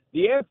could?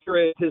 The answer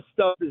is his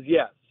stuff is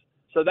yes.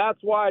 So that's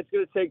why it's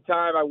going to take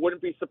time. I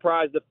wouldn't be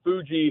surprised if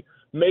Fuji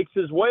makes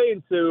his way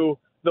into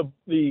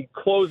the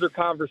closer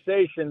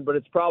conversation, but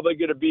it's probably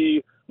going to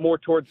be more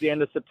towards the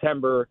end of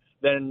September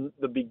than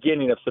the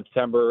beginning of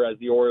September as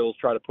the Orioles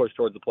try to push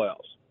towards the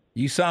playoffs.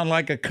 You sound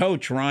like a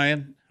coach,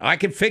 Ryan. I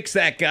can fix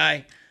that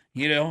guy.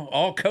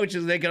 All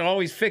coaches, they can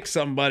always fix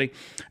somebody.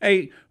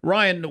 Hey,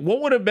 Ryan,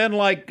 what would have been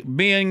like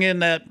being in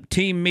that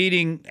team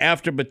meeting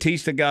after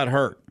Bautista got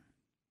hurt?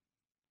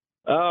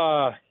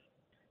 Well,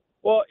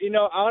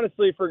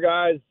 honestly, for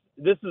guys,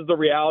 this is the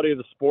reality of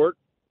the sport.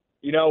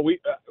 We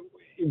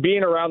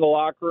being around the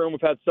locker room,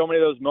 we've had so many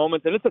of those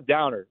moments, and it's a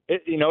downer.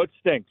 It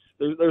stinks.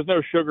 There's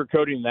no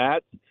sugarcoating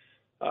that.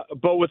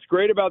 But what's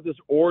great about this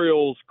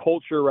Orioles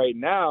culture right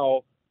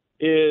now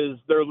is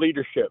their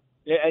leadership.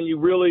 And you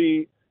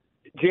really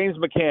James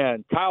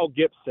McCann, Kyle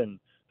Gibson,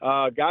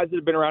 guys that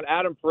have been around,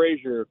 Adam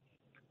Frazier.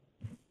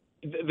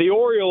 The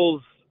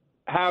Orioles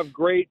have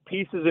great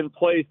pieces in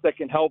place that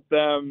can help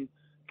them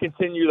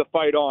continue the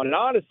fight on. And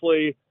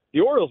honestly,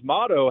 the Orioles'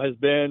 motto has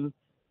been,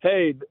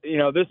 hey,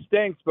 this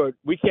stinks, but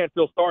we can't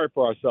feel sorry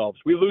for ourselves.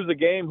 We lose a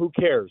game, who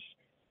cares?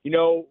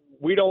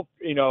 We don't,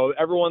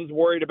 everyone's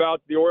worried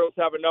about the Orioles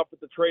have enough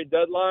at the trade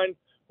deadline.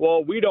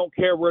 Well, we don't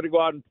care. We're to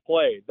go out and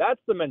play. That's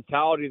the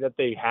mentality that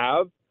they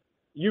have.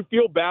 You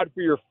feel bad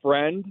for your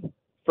friend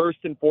first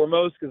and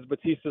foremost because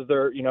Batista's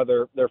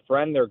their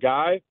friend, their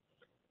guy.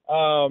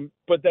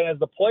 But then as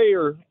the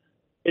player,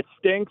 it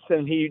stinks,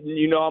 and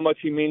you know how much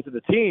he means to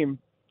the team.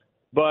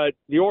 But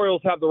the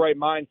Orioles have the right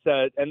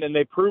mindset, and then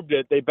they proved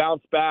it. They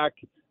bounced back,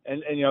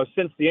 and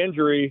since the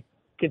injury,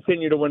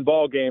 continue to win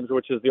ball games,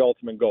 which is the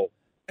ultimate goal.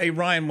 Hey,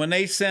 Ryan, when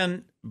they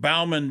send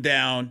Bauman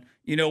down,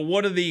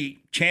 what are the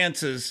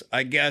chances,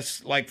 I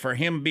guess, like for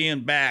him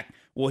being back?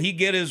 Will he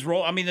get his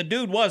role? I mean, the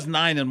dude was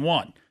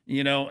 9-1,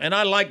 and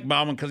I like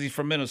Bauman because he's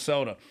from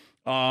Minnesota.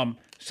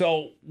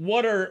 So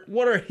what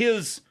are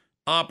his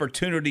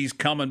opportunities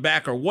coming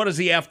back, or what does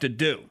he have to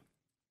do?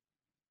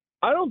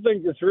 I don't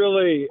think it's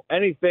really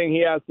anything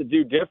he has to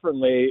do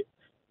differently.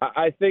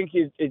 I think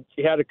he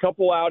had a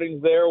couple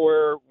outings there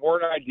where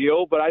weren't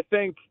ideal, but I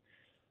think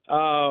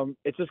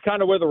it's just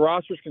kind of where the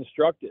roster's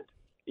constructed,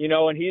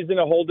 and he's in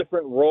a whole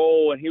different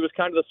role, and he was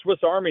kind of the Swiss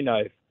Army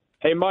knife.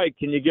 Hey, Mike,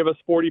 can you give us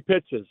 40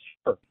 pitches?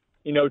 Sure.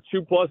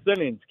 2+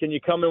 innings. Can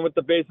you come in with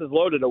the bases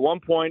loaded? At one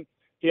point,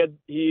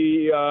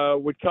 he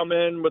would come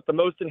in with the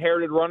most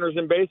inherited runners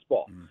in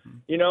baseball.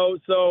 Mm-hmm.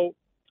 So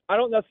I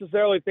don't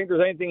necessarily think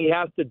there's anything he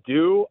has to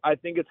do. I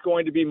think it's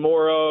going to be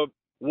more of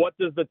what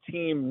does the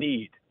team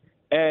need?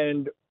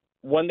 And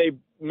when they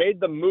made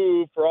the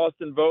move for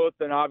Austin Voth,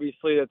 and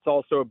obviously that's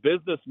also a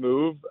business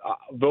move,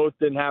 Voth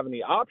didn't have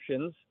any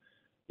options,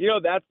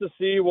 that's to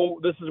see, well,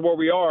 this is where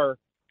we are.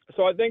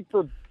 So I think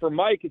for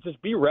Mike, it's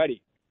just be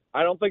ready.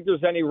 I don't think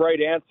there's any right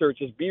answer.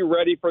 Just be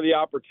ready for the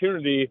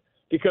opportunity,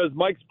 because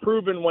Mike's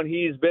proven when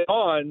he's been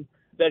on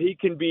that he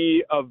can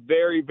be a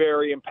very,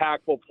 very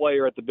impactful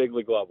player at the big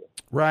league level.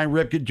 Ryan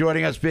Ripken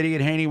joining us, Vinny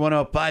and Haney,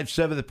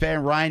 105.7 The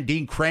Fan. Ryan,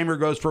 Dean Kramer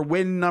goes for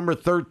win number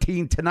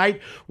 13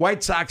 tonight.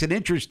 White Sox, an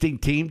interesting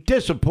team,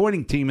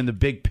 disappointing team in the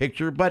big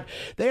picture, but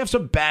they have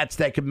some bats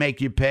that can make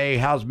you pay.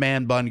 How's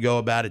Man Bun go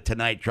about it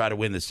tonight, try to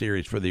win the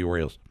series for the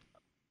Orioles?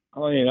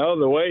 Well,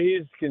 the way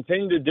he's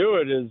continued to do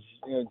it is,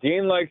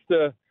 Dean likes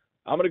to,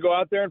 I'm going to go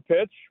out there and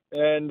pitch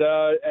and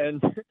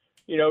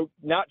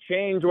not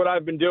change what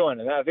I've been doing.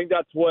 And I think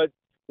that's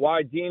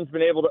why Dean's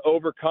been able to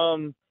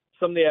overcome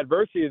some of the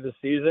adversity of the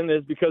season,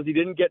 is because he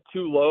didn't get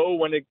too low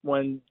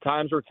when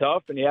times were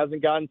tough, and he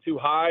hasn't gotten too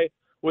high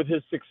with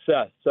his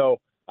success. So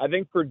I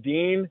think for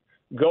Dean,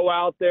 go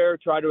out there,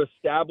 try to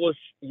establish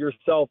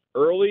yourself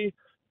early.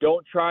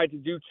 Don't try to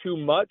do too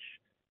much.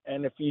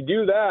 And if you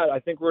do that, I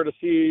think we're going to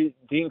see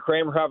Dean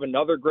Kramer have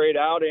another great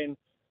outing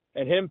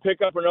and him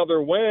pick up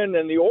another win,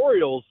 and the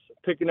Orioles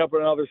picking up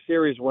another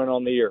series win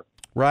on the year.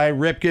 Ryan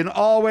Ripken,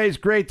 always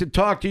great to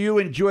talk to you.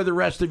 Enjoy the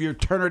rest of your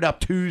Turn It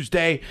Up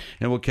Tuesday,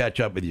 and we'll catch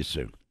up with you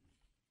soon.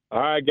 All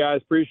right,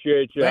 guys.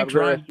 Appreciate you. Thanks, Have a good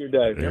Ryan. rest of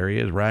your day. There he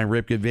is, Ryan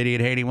Ripken, Vinny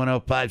and Haney,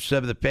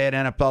 105.7 The Fan.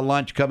 NFL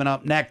Lunch coming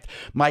up next.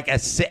 Mike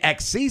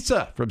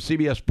Axisa from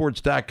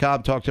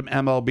CBSSports.com. Talk some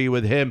MLB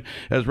with him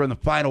as we're in the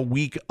final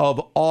week of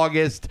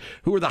August.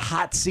 Who are the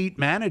hot seat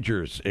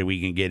managers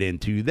we can get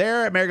into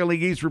there? American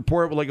League East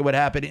report. We'll look at what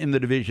happened in the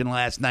division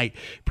last night,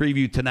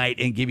 preview tonight,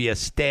 and give you a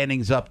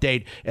standings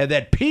update. And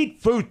then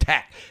Pete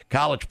Futak,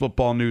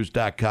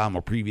 collegefootballnews.com.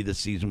 We'll preview the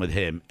season with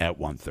him at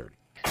 1:30.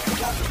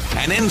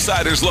 An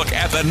insider's look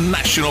at the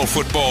National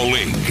Football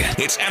League.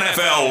 It's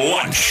NFL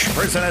Lunch.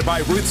 Presented by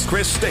Ruth's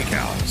Chris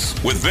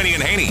Steakhouse. With Vinny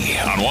and Haney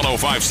on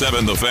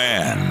 105.7 The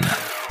Fan.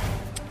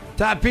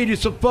 Time to feed you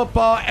some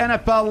football,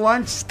 NFL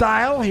lunch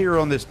style here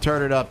on this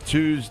Turn It Up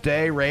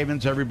Tuesday.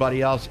 Ravens,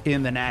 everybody else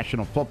in the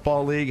National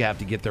Football League have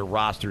to get their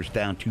rosters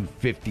down to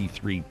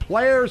 53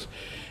 players.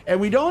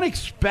 And we don't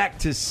expect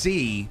to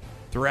see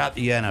throughout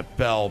the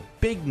NFL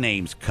big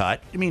names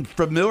cut. I mean,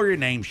 familiar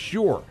names,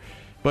 sure.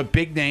 But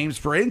big names,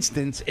 for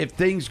instance, if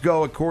things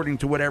go according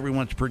to what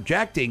everyone's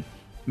projecting,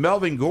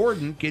 Melvin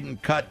Gordon getting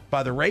cut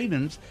by the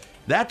Ravens,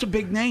 that's a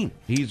big name.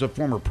 He's a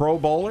former Pro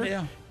Bowler.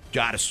 Yeah.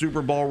 Got a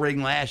Super Bowl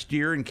ring last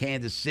year in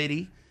Kansas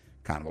City.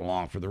 Kind of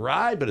along for the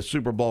ride, but a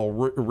Super Bowl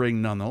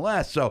ring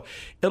nonetheless. So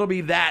it'll be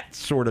that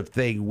sort of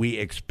thing we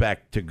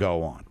expect to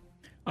go on.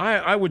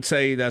 I would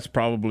say that's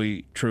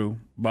probably true,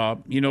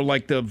 Bob.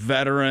 Like the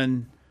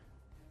veteran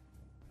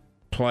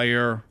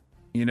player,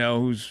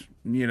 who's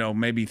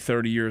maybe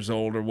 30 years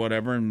old or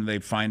whatever, and they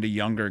find a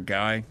younger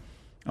guy.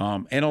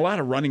 And a lot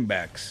of running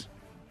backs,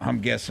 I'm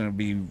guessing, will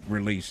be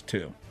released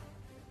too.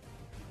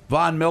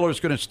 Von Miller's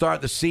going to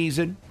start the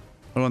season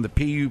on the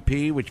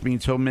PUP, which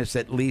means he'll miss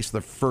at least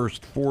the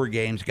first 4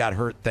 games. Got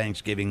hurt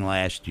Thanksgiving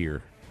last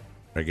year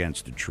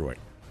against Detroit.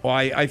 Well,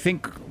 I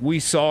think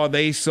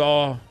they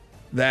saw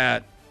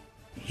that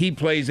he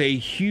plays a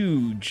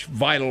huge,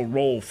 vital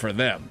role for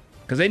them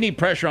because they need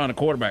pressure on the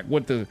quarterback.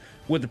 With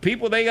the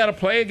people they got to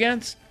play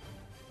against,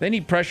 They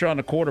need pressure on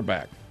the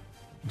quarterback.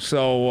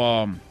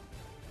 So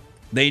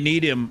they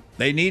need him.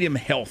 They need him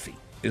healthy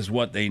is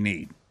what they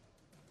need.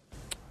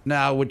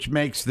 Now, which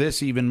makes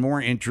this even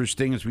more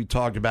interesting, as we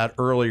talked about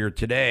earlier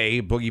today,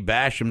 Boogie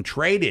Basham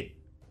traded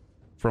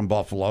from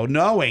Buffalo,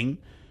 knowing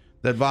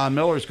that Von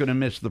Miller is going to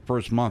miss the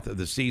first month of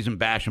the season.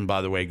 Basham,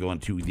 by the way, going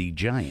to the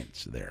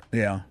Giants there.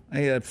 Yeah,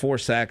 he had 4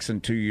 sacks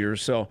in 2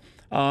 years. So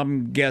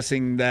I'm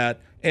guessing that,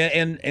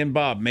 and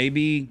Bob,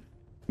 maybe,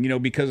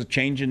 because of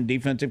changing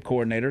defensive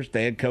coordinators, the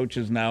head coach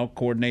is now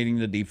coordinating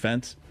the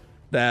defense,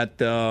 that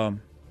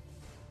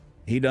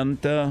he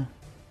doesn't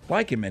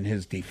like him in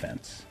his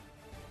defense.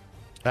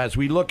 As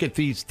we look at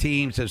these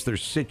teams as they're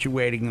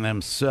situating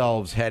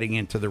themselves heading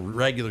into the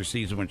regular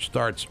season, which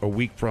starts a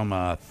week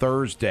from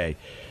Thursday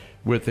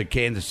with the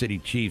Kansas City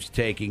Chiefs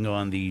taking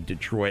on the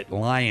Detroit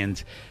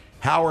Lions,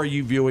 how are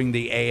you viewing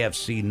the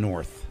AFC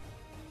North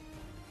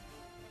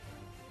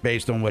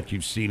based on what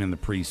you've seen in the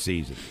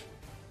preseason?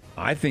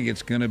 I think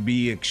it's going to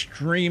be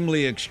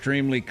extremely,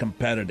 extremely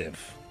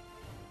competitive.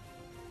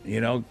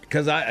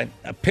 Because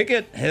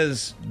Pickett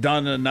has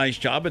done a nice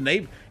job,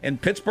 and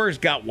Pittsburgh's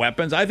got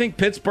weapons. I think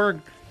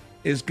Pittsburgh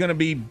is going to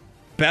be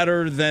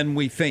better than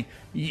we think.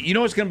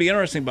 What's going to be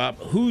interesting, Bob?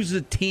 Who's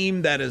the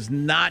team that is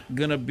not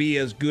going to be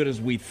as good as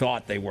we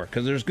thought they were?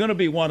 Because there's going to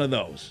be one of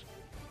those.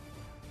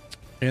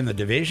 In the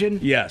division?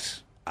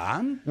 Yes.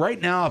 Right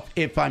now,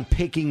 if I'm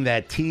picking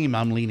that team,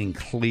 I'm leaning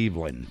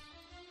Cleveland.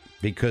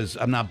 Because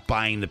I'm not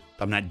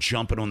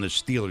jumping on the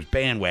Steelers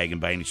bandwagon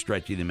by any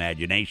stretch of the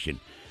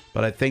imagination.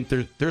 But I think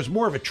there's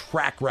more of a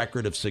track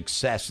record of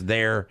success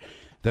there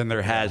than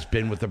there has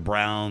been with the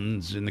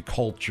Browns and the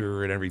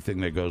culture and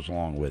everything that goes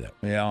along with it.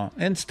 Yeah,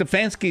 and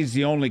Stefanski's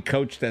the only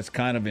coach that's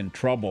kind of in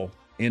trouble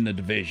in the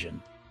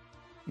division.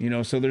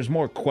 So there's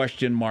more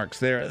question marks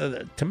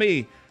there. To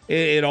me,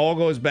 it all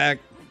goes back,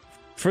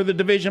 for the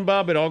division,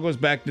 Bob, it all goes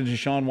back to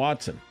Deshaun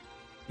Watson.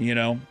 We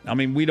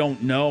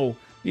don't know.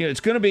 It's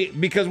going to be,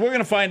 because we're going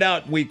to find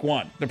out week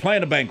 1. They're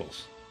playing the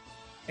Bengals,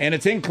 and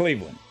it's in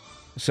Cleveland.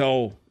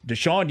 So,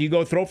 Deshaun, do you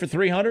go throw for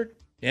 300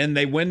 and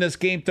they win this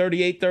game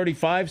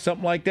 38-35,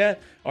 something like that?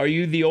 Are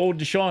you the old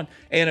Deshaun?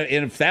 And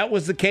if that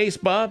was the case,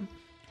 Bob,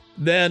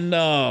 then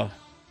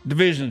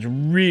division's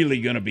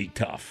really going to be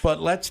tough.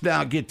 But let's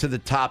now get to the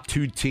top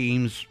 2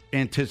 teams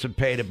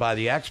anticipated by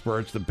the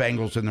experts, the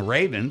Bengals and the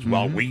Ravens.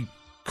 Well, we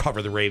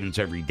cover the Ravens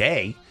every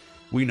day.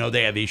 We know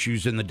they have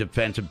issues in the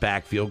defensive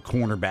backfield,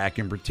 cornerback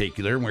in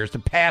particular. And where's the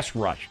pass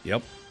rush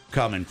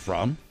coming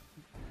from?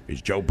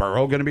 Is Joe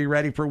Burrow going to be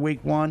ready for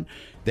week 1?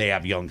 They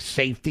have young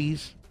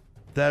safeties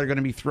that are going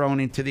to be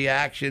thrown into the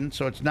action.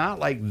 So it's not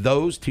like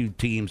those 2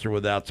 teams are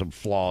without some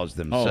flaws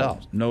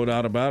themselves. Oh, no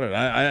doubt about it.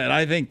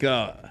 I think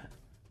the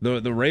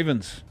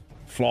Ravens'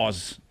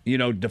 flaws,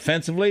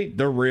 defensively,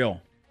 they're real,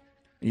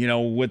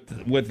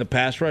 with the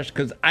pass rush.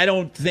 Because I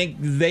don't think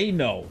they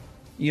know,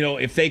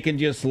 if they can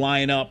just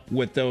line up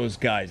with those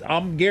guys.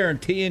 I'm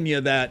guaranteeing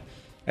you that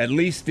at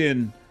least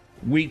in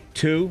week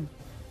 2,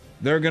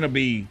 they're going to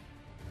be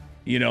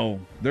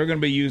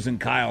using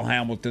Kyle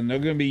Hamilton. They're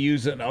going to be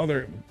using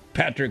other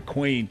Patrick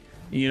Queen,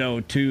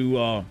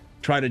 to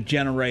try to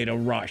generate a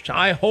rush.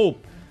 I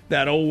hope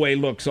that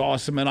Oweh looks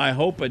awesome, and I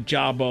hope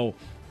Ajabo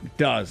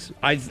does.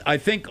 I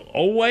think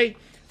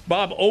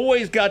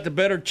Oweh's got the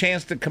better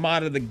chance to come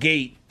out of the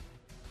gate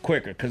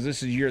quicker, because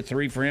this is year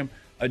 3 for him.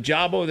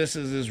 Ajabo, this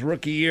is his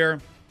rookie year.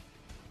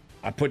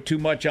 I put too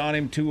much on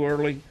him too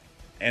early,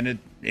 and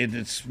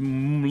it's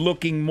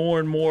looking more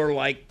and more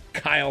like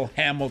Kyle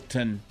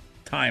Hamilton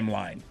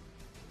timeline.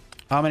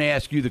 I'm going to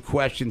ask you the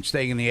question,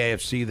 staying in the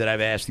AFC, that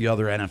I've asked the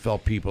other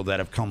NFL people that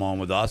have come on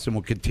with us, and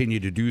will continue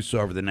to do so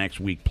over the next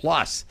week.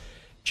 Plus,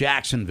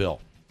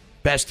 Jacksonville,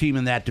 best team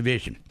in that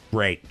division.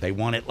 Great. They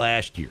won it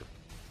last year.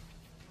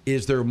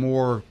 Is there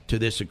more to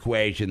this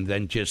equation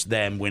than just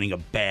them winning a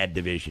bad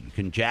division?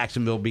 Can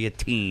Jacksonville be a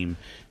team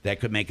that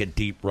could make a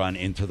deep run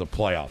into the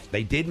playoffs?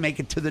 They did make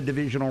it to the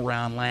divisional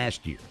round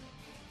last year.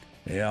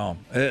 Yeah.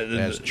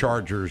 As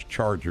Chargers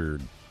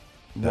chargered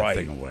that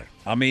thing away.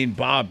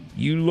 Bob,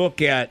 you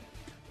look at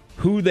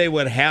who they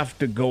would have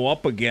to go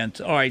up against.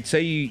 All right,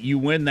 say you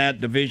win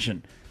that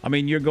division.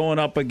 You're going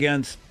up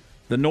against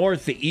the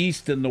North, the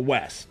East, and the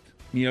West.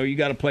 You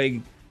got to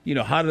play,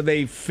 how do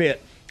they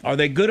fit? Are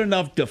they good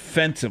enough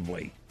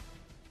defensively?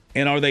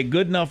 And are they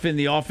good enough in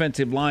the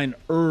offensive line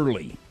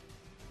early?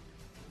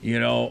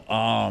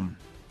 I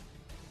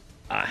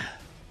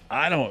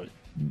don't,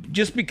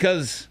 just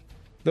because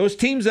those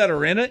teams that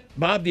are in it,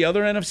 Bob, the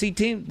other NFC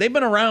team, they've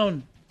been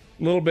around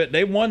a little bit.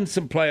 They won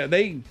some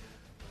play.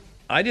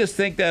 I just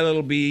think that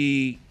it'll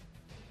be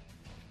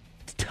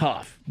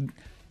tough.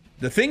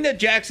 The thing that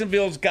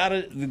Jacksonville's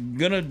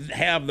gonna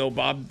have, though,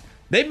 Bob,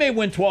 they may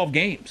win 12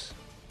 games.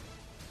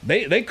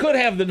 They could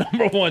have the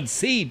number 1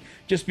 seed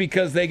just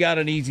because they got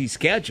an easy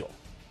schedule.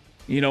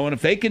 And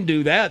if they can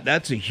do that,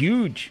 that's a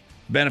huge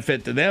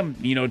benefit to them,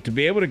 to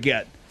be able to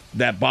get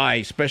that bye,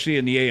 especially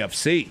in the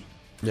AFC.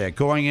 Yeah,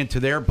 going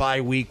into their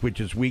bye week, which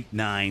is week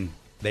 9,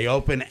 they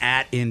open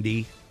at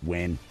Indy,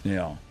 win.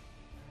 Yeah.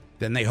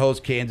 Then they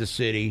host Kansas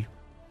City,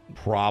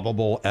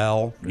 Probable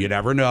L. You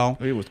never know.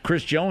 With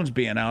Chris Jones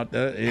being out.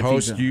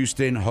 Host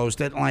Houston,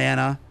 host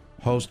Atlanta,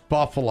 host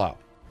Buffalo.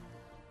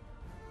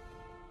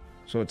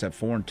 So it's at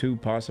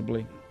 4-2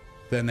 possibly.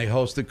 Then they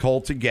host the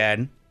Colts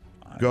again.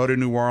 Go to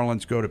New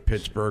Orleans, go to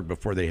Pittsburgh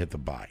before they hit the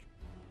bye.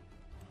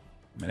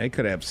 I mean, they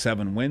could have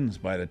 7 wins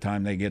by the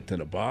time they get to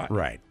the bye.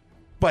 Right.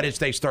 But as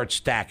they start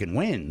stacking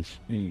wins,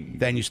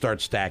 then you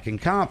start stacking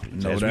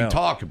confidence, as we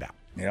talk about.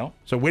 Yeah.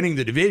 So winning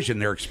the division,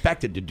 they're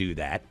expected to do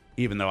that,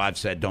 even though I've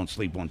said don't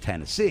sleep on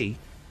Tennessee.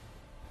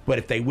 But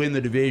if they win the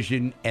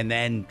division and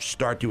then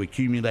start to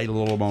accumulate a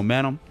little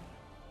momentum,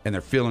 and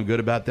they're feeling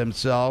good about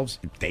themselves,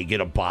 if they get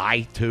a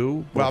bye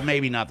too, well,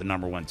 maybe not the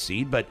number 1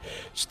 seed, but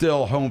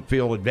still home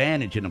field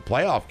advantage in a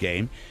playoff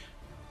game,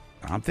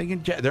 I'm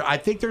thinking. I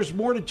think there's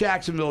more to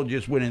Jacksonville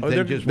just winning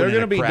than just winning. They're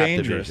going to be crap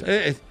dangerous.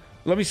 division.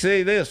 Let me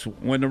say this: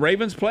 when the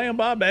Ravens play them,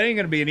 Bob, that ain't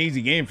going to be an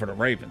easy game for the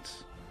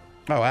Ravens.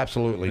 Oh,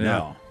 absolutely No.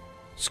 not.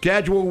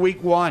 Schedule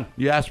week 1.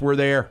 Yes, we're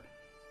there.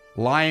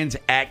 Lions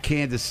at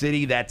Kansas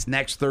City. That's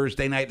next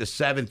Thursday night, the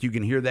 7th. You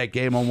can hear that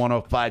game on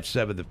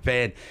 105.7 The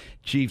Fan.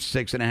 Chiefs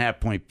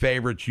 6.5-point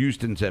favorites.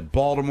 Houston's at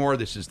Baltimore.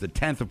 This is the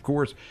 10th, of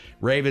course.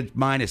 Ravens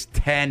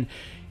 -10.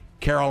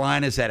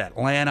 Carolina's at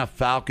Atlanta.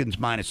 Falcons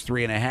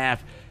 -3.5.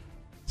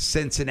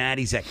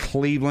 Cincinnati's at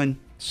Cleveland.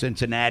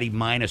 Cincinnati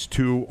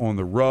 -2 on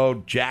the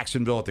road.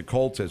 Jacksonville at the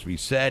Colts, as we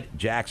said.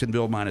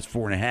 Jacksonville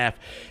 -4.5.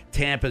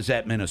 Tampa's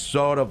at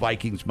Minnesota.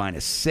 Vikings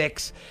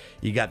 -6.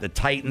 You got the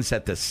Titans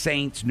at the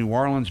Saints. New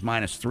Orleans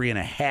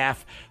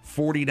 -3.5.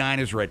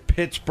 49ers are at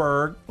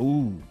Pittsburgh.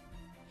 Ooh.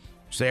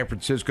 San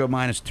Francisco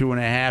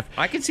 -2.5.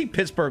 I can see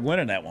Pittsburgh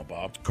winning that one,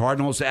 Bob.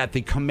 Cardinals at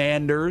the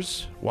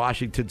Commanders.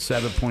 Washington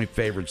 7-point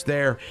favorites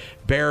there.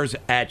 Bears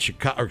at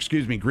Chicago.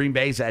 Green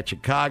Bay's at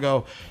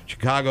Chicago.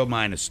 Chicago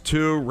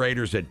 -2.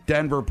 Raiders at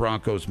Denver.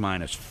 Broncos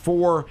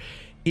 -4.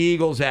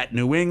 Eagles at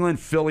New England.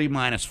 Philly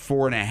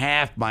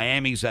 -4.5.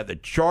 Miami's at the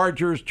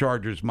Chargers.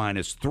 Chargers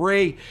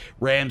 -3.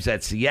 Rams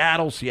at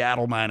Seattle.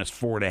 Seattle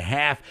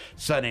 -4.5.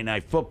 Sunday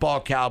Night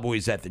Football.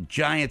 Cowboys at the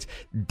Giants.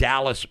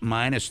 Dallas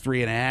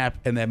 -3.5.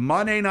 And then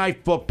Monday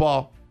Night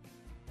Football,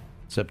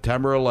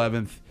 September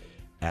 11th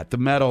at the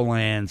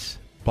Meadowlands.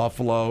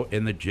 Buffalo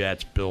and the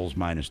Jets. Bills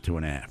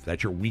 -2.5.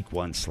 That's your week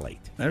 1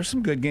 slate. There's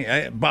some good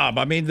games. Bob,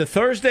 I mean, the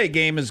Thursday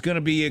game is going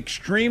to be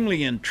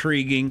extremely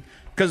intriguing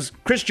because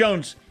Chris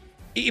Jones,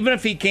 even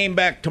if he came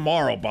back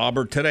tomorrow, Bob,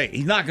 or today,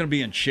 he's not going to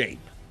be in shape.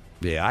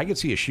 Yeah, I could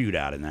see a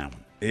shootout in that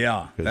one.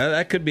 Yeah,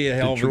 that could be a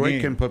hell of a game.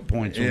 Detroit can put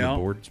points on the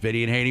board. It's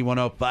Vinny and Haney,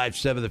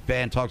 105.7 The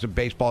Fan. Talks of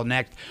baseball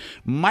next.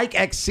 Mike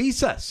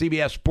Exisa,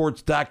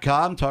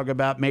 CBSSports.com, talk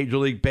about Major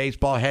League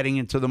Baseball heading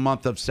into the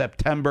month of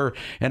September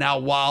and how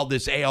wild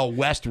this AL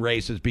West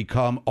race has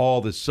become all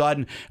of a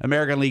sudden.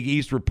 American League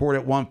East report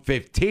at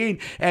 1:15.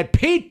 And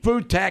Pete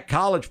Futak,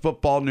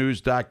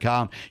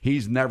 collegefootballnews.com.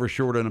 He's never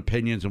short on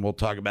opinions, and we'll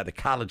talk about the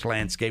college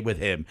landscape with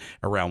him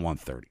around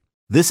 1:30.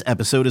 This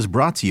episode is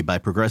brought to you by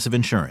Progressive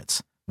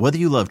Insurance. Whether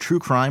you love true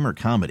crime or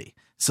comedy,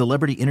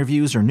 celebrity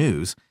interviews or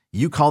news,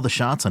 you call the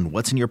shots on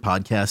what's in your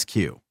podcast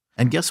queue.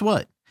 And guess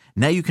what?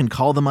 Now you can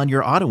call them on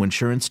your auto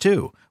insurance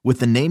too with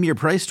the Name Your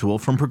Price tool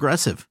from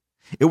Progressive.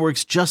 It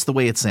works just the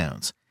way it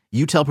sounds.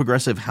 You tell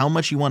Progressive how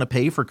much you want to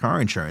pay for car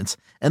insurance,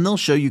 and they'll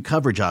show you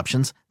coverage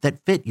options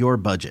that fit your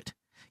budget.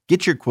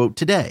 Get your quote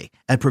today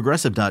at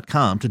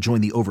Progressive.com to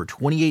join the over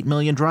 28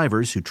 million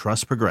drivers who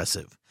trust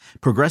Progressive.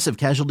 Progressive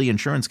Casualty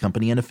Insurance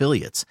Company and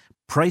Affiliates.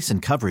 Price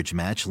and coverage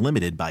match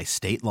limited by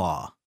state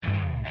law.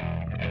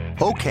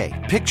 Okay,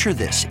 picture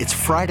this. It's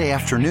Friday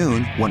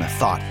afternoon when a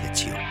thought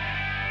hits you.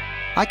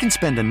 I can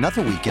spend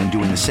another weekend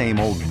doing the same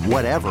old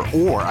whatever,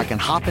 or I can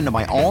hop into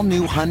my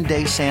all-new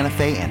Hyundai Santa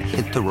Fe and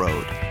hit the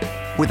road.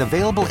 With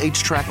available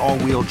H-Track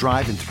all-wheel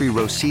drive and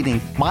 3-row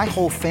seating, my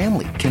whole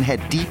family can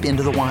head deep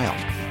into the wild.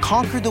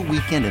 Conquer the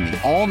weekend in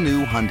the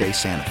all-new Hyundai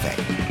Santa Fe.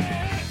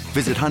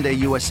 Visit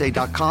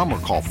HyundaiUSA.com or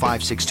call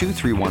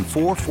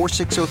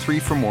 562-314-4603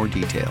 for more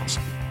details.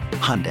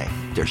 Hyundai,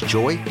 there's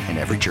joy in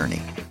every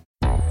journey.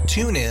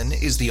 TuneIn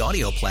is the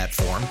audio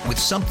platform with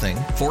something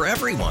for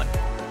everyone.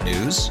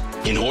 News.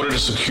 In order to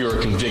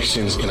secure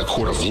convictions in a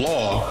court of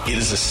law, it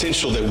is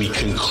essential that we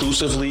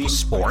conclusively.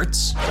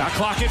 Sports. Got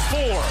clock at 4.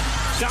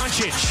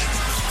 Doncic.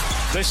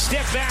 The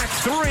step back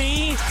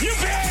 3. You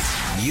bet.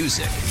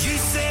 Music. You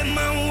set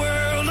my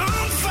world on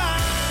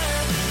fire.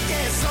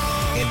 Yes,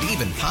 and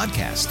even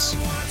podcasts.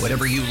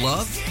 Whatever you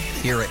love,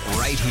 hear it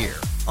right here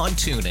on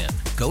TuneIn.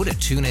 Go to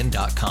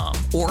TuneIn.com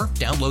or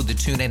download the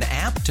TuneIn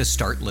app to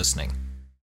start listening.